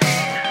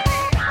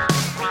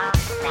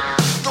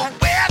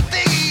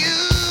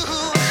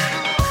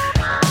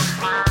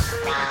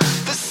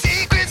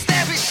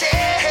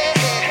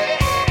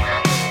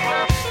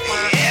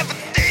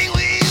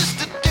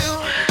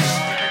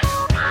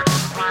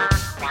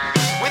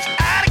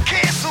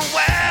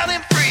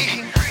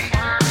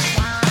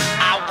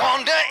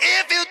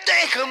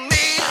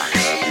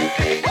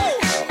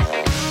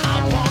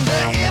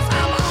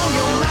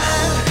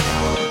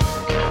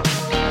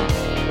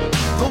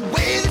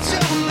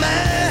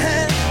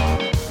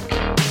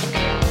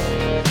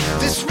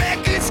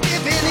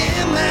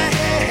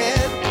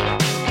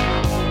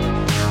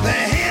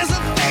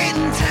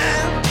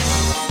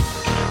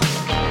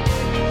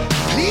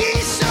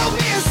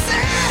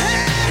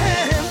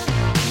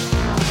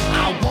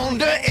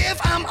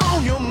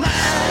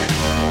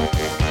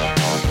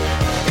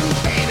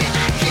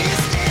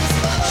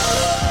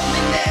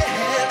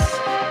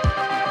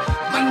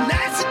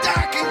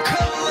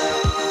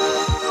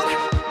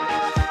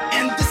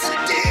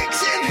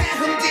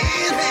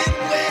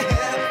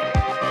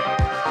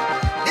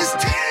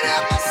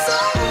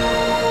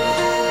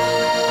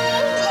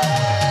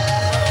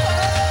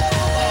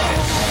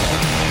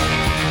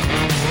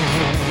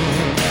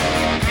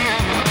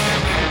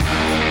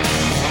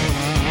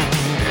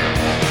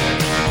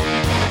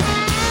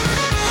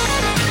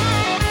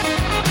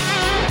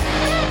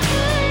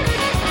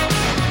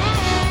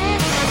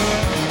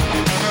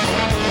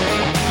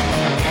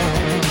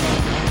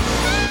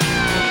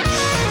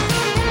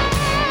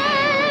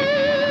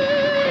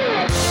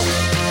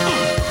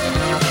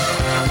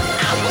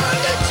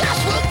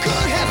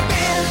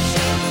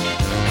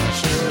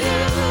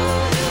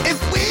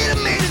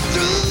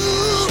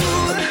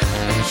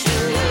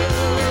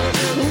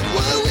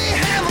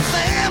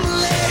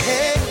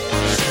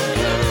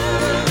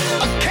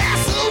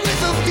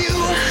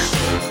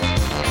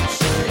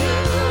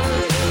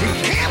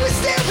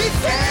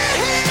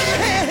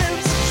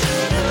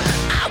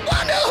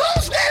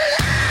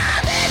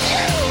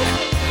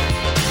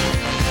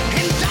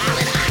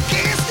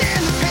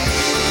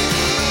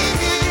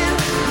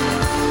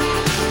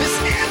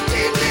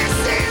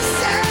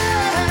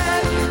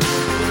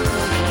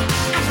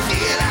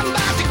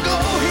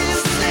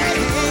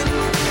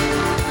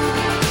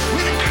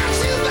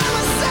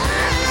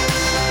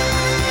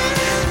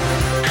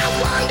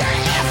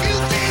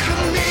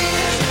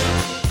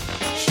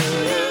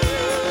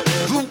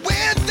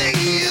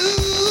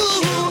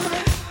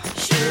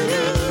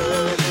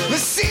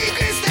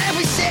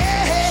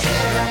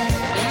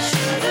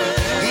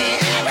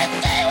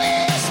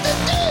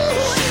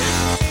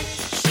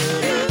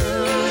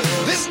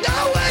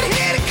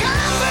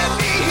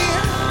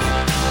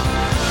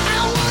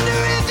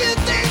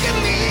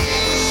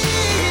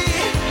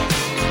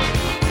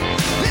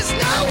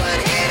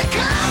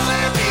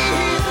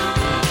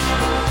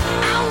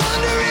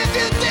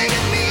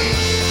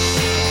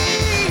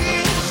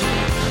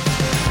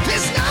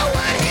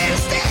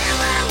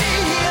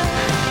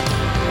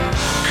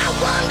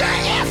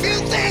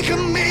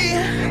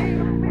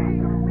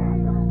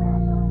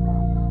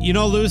 You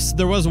know, Luce,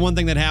 there was one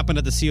thing that happened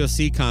at the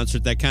COC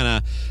concert that kind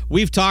of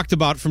we've talked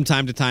about from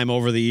time to time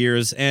over the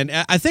years, and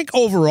I think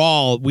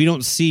overall we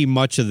don't see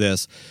much of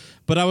this,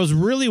 but I was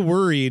really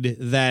worried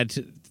that,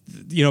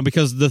 you know,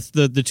 because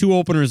the two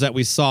openers that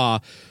we saw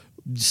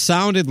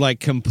sounded like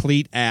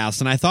complete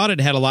ass, and I thought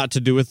it had a lot to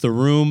do with the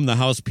room, the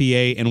house PA,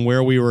 and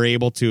where we were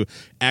able to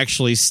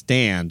actually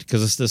stand,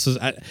 because this is...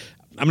 I'm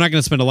not going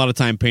to spend a lot of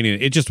time painting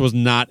it. It just was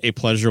not a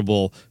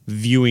pleasurable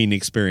viewing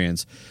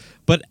experience.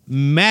 But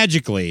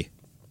magically...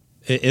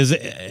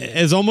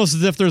 is almost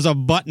as if there's a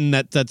button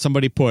that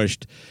somebody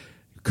pushed.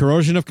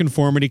 Corrosion of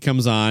Conformity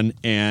comes on,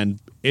 and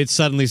it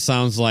suddenly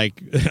sounds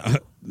like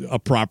a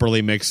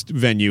properly mixed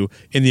venue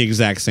in the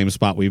exact same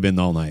spot we've been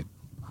all night.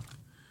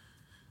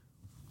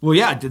 Well,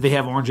 yeah. Did they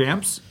have orange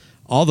amps?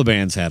 All the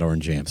bands had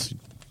orange amps.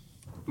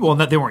 Well,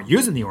 they weren't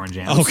using the orange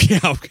amps.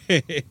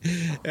 Okay.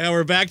 Yeah,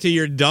 we're back to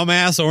your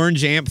dumbass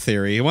orange amp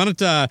theory. Why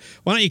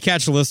don't you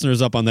catch the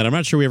listeners up on that? I'm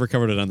not sure we ever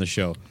covered it on the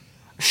show.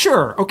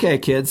 Sure. Okay,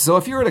 kids. So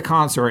if you're at a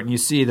concert and you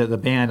see that the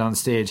band on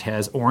stage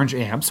has orange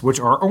amps, which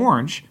are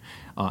orange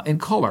in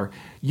color,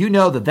 you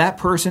know that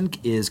person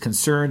is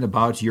concerned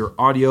about your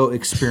audio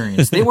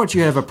experience. They want you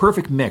to have a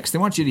perfect mix. They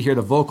want you to hear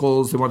the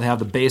vocals. They want to have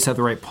the bass have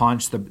the right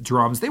punch, the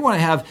drums. You want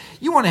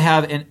to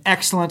have an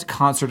excellent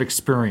concert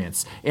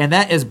experience. And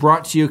that is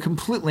brought to you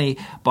completely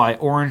by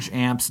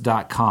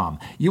orangeamps.com.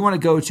 You want to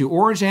go to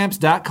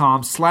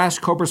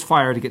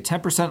orangeamps.com/CobrasFyre to get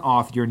 10%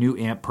 off your new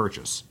amp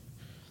purchase.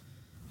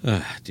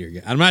 Dear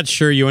God. I'm not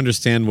sure you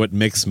understand what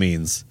mix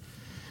means.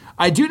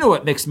 I do know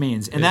what mix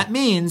means, and that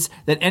means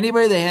that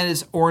anybody that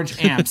has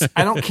orange amps,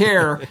 I don't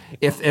care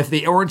if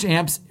the orange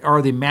amps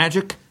are the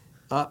magic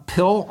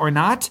pill or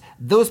not,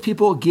 those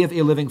people give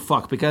a living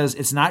fuck, because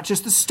it's not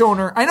just the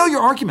stoner. I know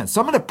your arguments,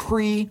 so I'm going to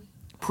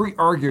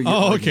pre-argue your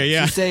arguments. Okay,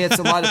 yeah. You say it's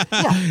a lot of...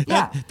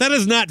 Yeah. That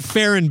is not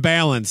fair and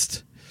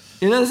balanced.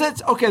 It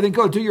isn't? Okay, then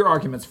go do your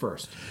arguments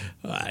first.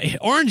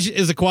 Orange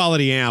is a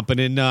quality amp,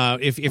 and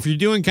if you're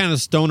doing kind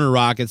of stoner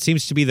rock, it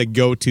seems to be the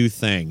go-to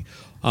thing.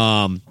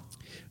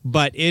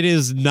 But it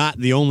is not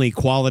the only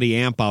quality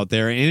amp out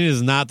there, and it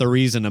is not the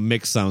reason a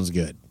mix sounds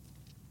good.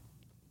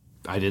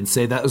 I didn't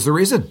say that was the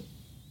reason.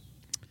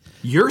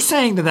 You're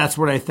saying that that's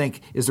what I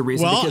think is the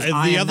reason. Well,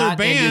 because the other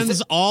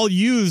bands all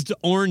used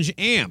orange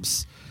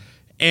amps,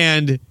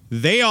 and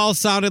they all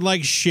sounded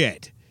like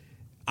shit.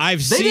 They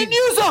didn't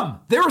use them.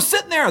 They were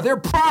sitting there. They're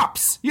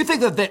props. You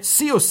think that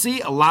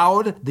COC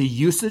allowed the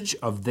usage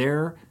of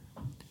their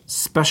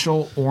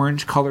special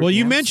orange colored Well,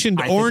 you amps? mentioned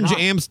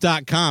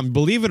orangeamps.com.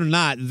 Believe it or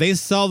not, they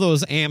sell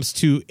those amps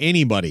to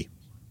anybody.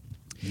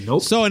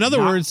 Nope. So in other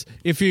words,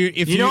 if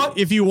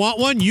you want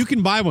one, you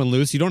can buy one,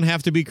 Luce. You don't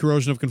have to be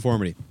corrosion of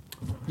conformity.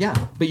 Yeah,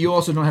 but you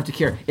also don't have to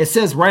care. It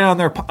says right on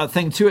their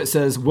thing too, it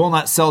says will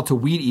not sell to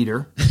weed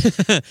eater.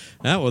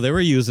 Well, they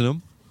were using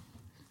them.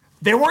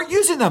 They weren't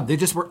using them. They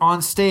just were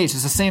on stage.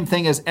 It's the same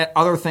thing as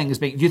other things.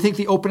 Do you think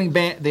the opening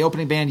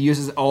band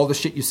uses all the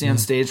shit you see on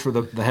stage for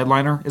the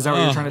headliner? Is that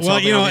what you're trying to tell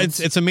me? Well,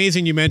 it's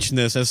amazing you mentioned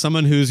this. As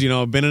someone who's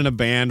been in a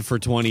band for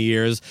 20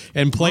 years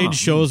and played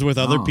shows with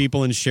other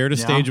people and shared a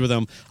stage with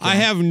them, I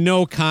have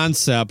no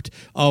concept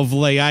of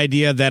the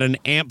idea that an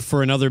amp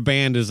for another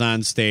band is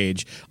on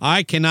stage.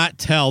 I cannot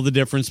tell the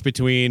difference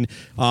between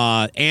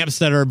amps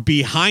that are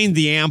behind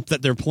the amp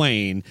that they're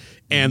playing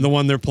and the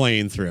one they're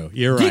playing through.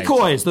 You're right.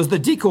 Decoys. Those are the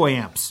decoy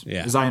amps,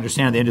 as I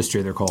understand the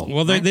industry they're called.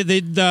 Well, right?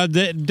 they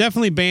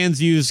definitely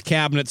bands use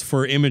cabinets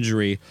for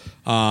imagery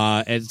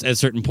at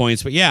certain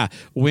points. But yeah,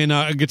 when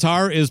a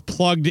guitar is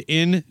plugged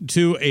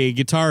into a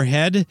guitar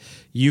head,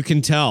 you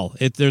can tell.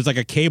 There's like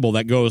a cable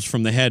that goes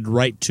from the head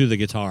right to the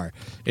guitar.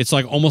 It's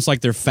like almost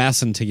like they're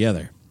fastened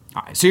together.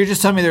 All right, so you're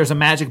just telling me there's a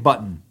magic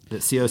button that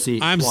COC...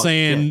 I'm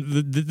saying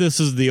this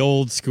is the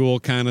old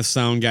school kind of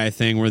sound guy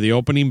thing where the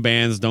opening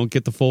bands don't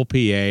get the full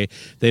PA,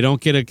 they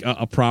don't get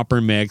a proper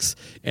mix,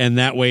 and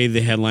that way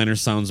the headliner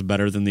sounds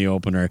better than the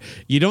opener.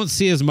 You don't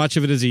see as much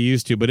of it as you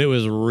used to, but it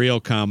was real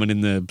common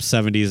in the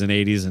 70s and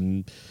 80s,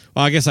 and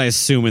well, I guess I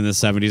assume in the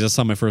 70s. I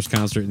saw my first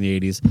concert in the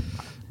 80s,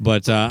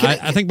 but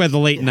I think by the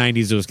late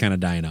 90s it was kind of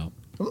dying out.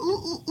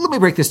 Let me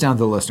break this down to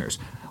the listeners.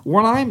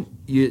 When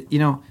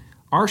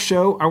our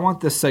show, I want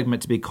this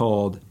segment to be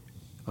called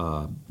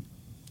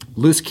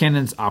Loose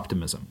Cannon's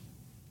Optimism,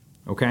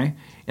 okay?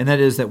 And that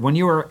is that when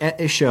you are at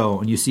a show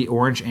and you see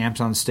orange amps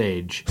on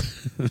stage,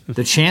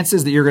 the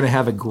chances that you're going to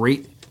have a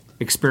great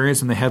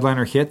experience when the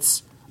headliner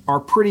hits are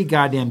pretty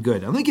goddamn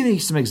good. Let me give you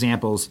some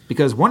examples,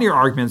 because one of your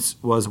arguments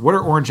was, what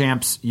are orange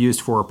amps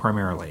used for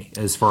primarily,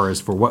 as far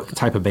as for what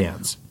type of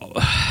bands?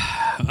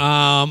 You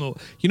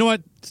know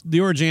what?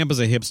 The orange amp is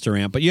a hipster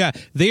amp, but yeah,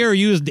 they are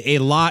used a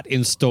lot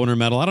in stoner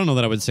metal. I don't know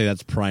that I would say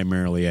that's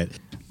primarily it.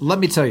 Let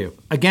me tell you,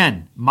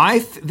 again,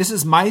 this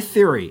is my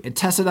theory, and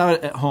test it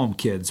out at home,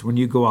 kids, when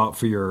you go out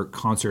for your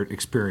concert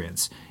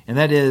experience. And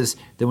that is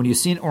that when you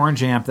see an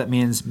orange amp, that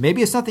means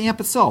maybe it's not the amp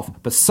itself,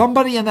 but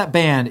somebody in that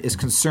band is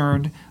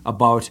concerned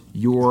about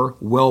your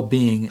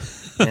well-being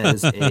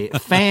as a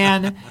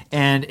fan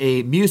and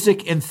a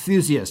music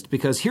enthusiast.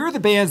 Because here are the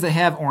bands that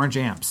have orange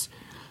amps.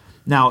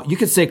 Now, you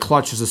could say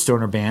Clutch is a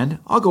stoner band.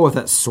 I'll go with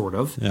that sort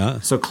of. Yeah.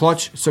 So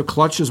Clutch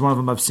is one of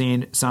them I've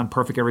seen sound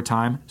perfect every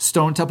time.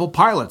 Stone Temple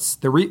Pilots,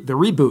 the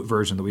reboot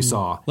version that we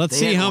saw. Let's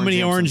see how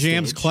many orange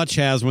amps Clutch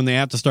has when they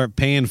have to start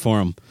paying for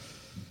them.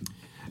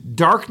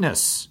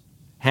 Darkness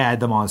had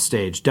them on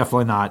stage.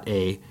 Definitely not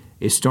a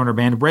stoner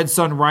band. Red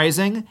Sun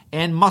Rising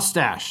and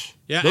Mustache.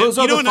 Yeah, those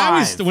are the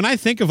five. When I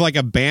think of like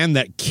a band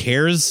that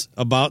cares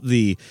about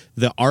the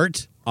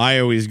art, I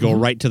always go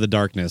right to the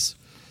Darkness.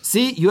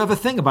 See, you have a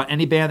thing about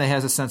any band that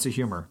has a sense of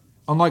humor.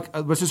 Unlike,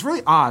 which is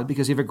really odd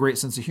because you have a great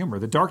sense of humor.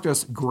 The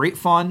Darkness, great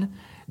fun,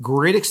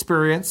 great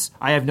experience.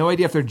 I have no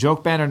idea if they're a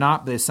joke band or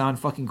not, but they sound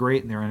fucking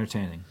great and they're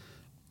entertaining.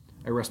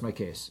 I rest my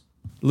case.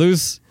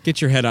 Luce,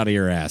 get your head out of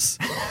your ass.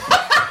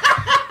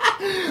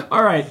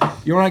 All right,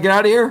 you want to get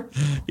out of here?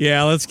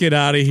 Yeah, let's get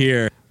out of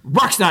here.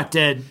 Rock's not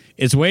dead.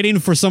 It's waiting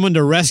for someone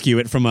to rescue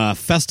it from a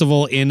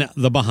festival in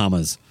the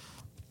Bahamas.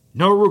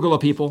 No arugula,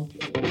 people.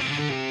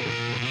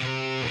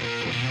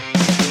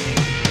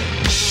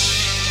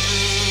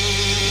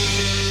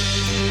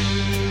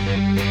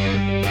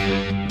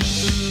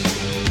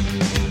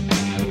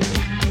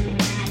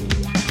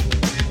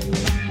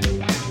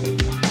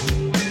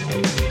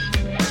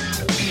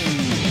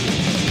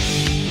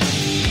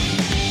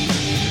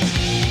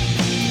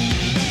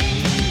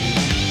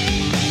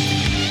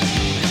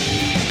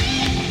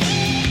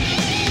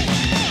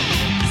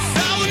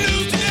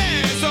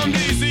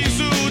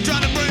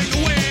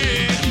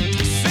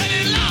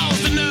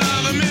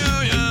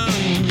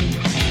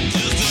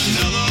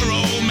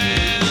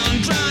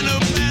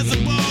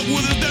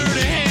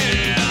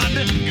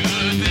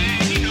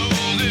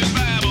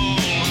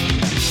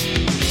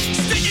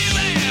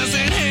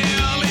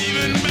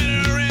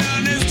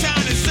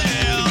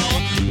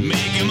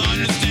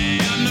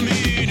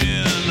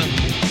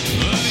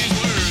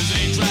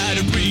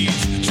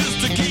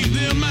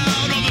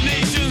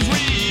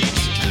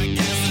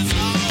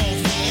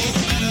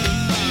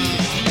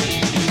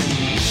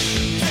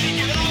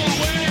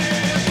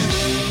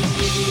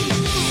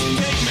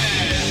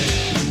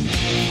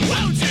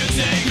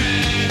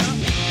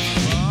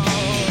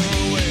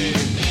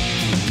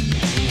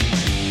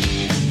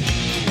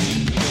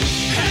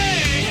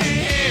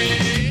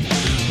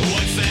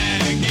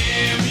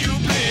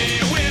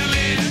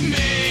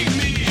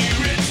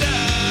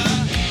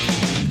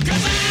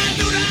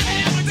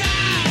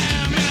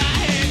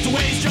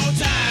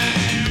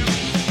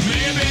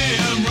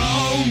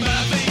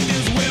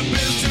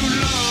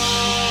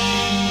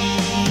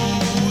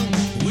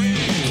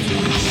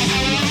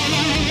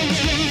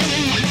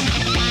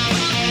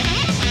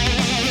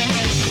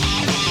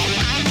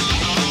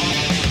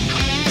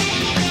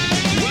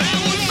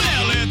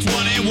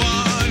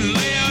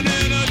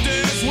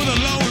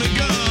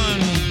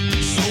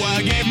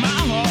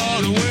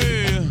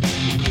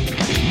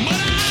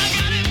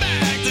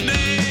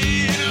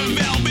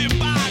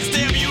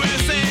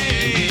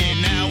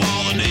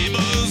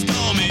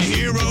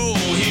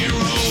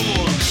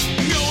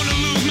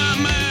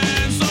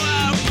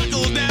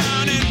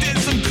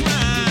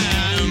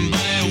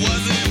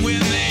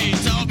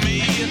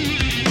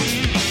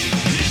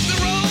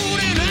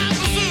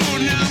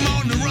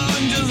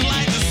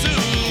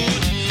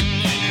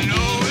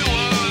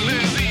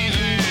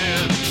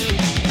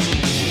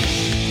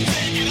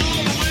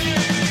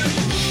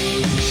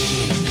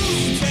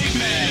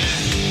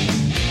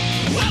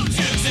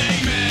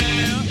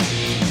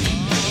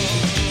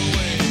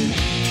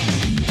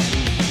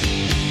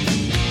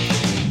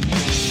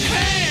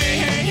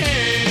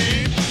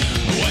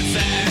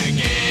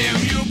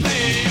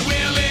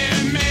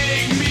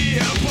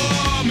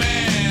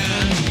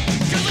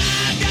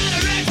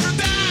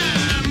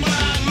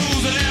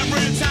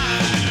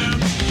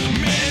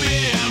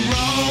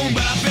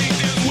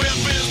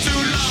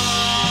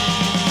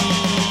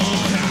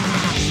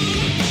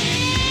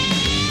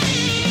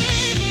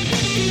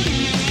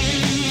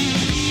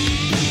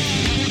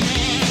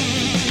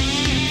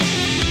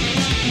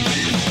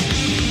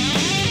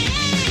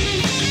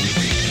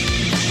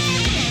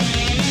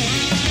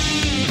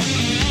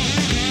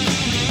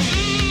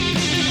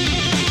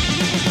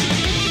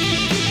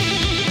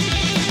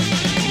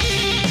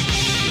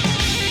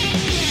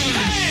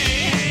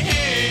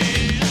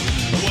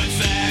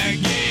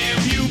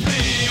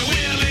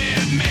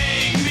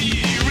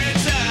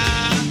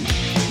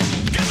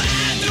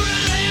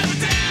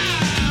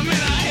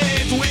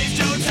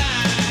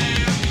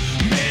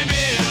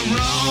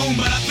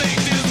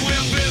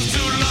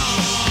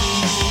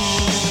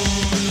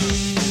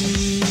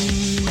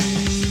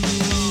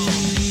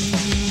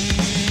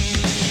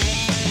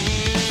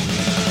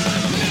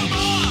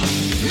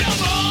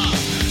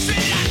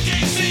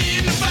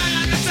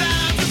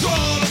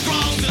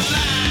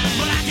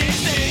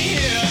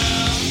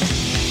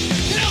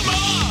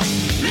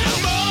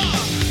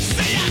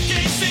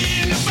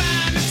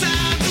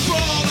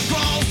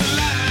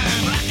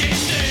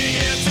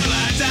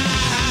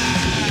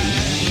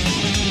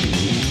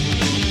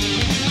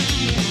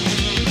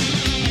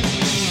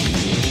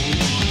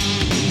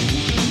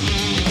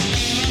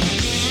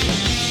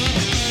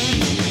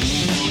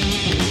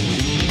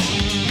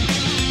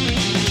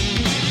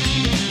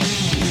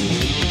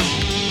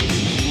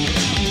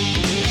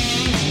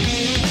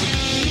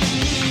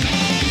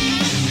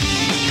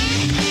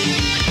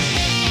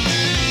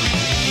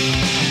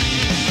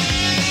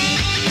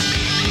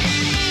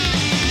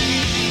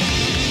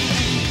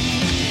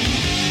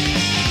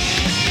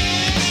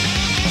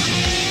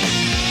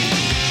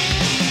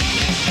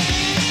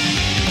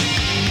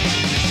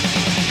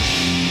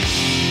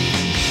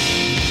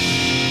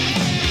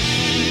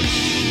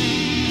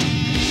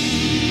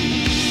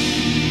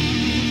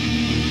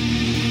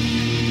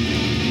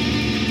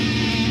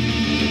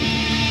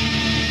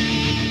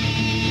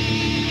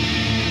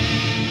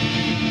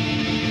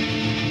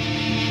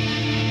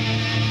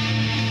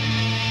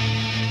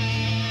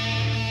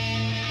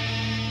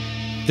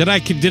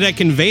 Did I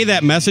convey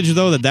that message,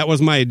 though, that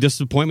was my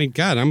disappointment?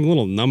 God, I'm a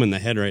little numb in the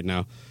head right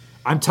now.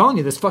 I'm telling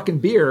you, this fucking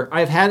beer,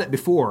 I've had it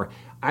before.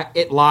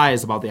 It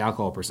lies about the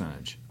alcohol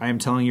percentage. I am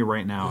telling you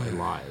right now, it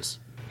lies.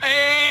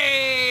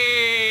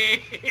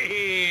 Hey!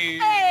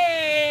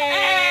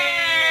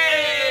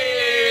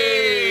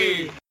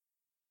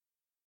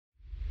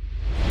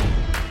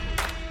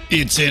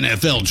 It's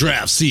NFL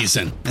draft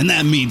season, and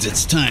that means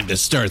it's time to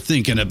start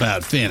thinking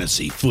about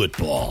fantasy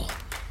football.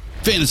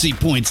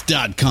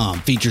 FantasyPoints.com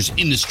features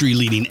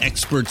industry-leading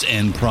experts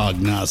and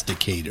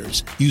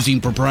prognosticators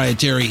using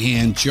proprietary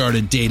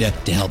hand-charted data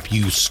to help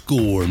you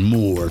score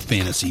more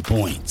fantasy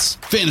points.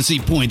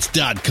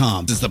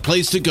 FantasyPoints.com is the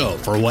place to go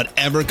for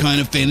whatever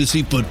kind of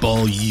fantasy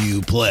football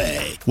you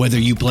play. Whether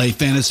you play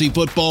fantasy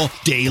football,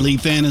 daily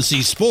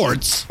fantasy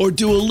sports, or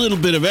do a little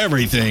bit of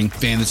everything,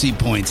 Fantasy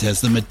Points has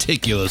the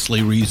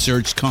meticulously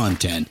researched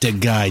content to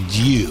guide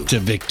you to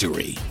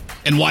victory.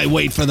 And why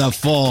wait for the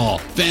fall?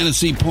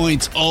 Fantasy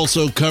Points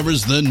also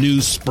covers the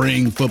new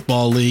spring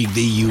football league,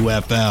 the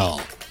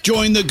UFL.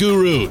 Join the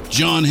guru,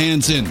 John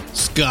Hansen,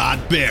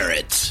 Scott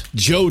Barrett,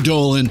 Joe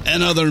Dolan,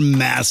 and other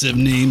massive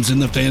names in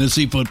the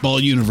fantasy football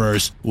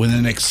universe with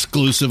an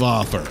exclusive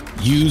offer.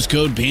 Use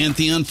code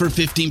Pantheon for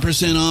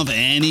 15% off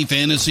any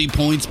Fantasy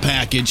Points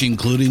package,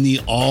 including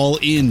the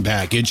all-in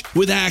package,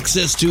 with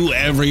access to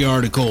every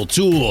article,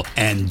 tool,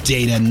 and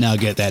data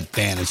nugget that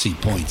Fantasy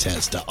Points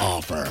has to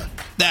offer.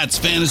 That's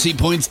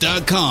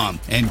FantasyPoints.com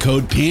and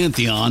code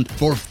Pantheon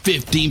for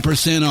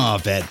 15%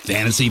 off at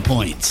Fantasy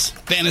Points.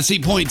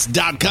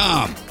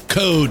 FantasyPoints.com,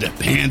 code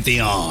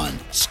Pantheon.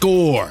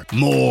 Score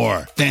more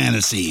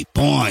fantasy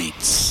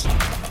points.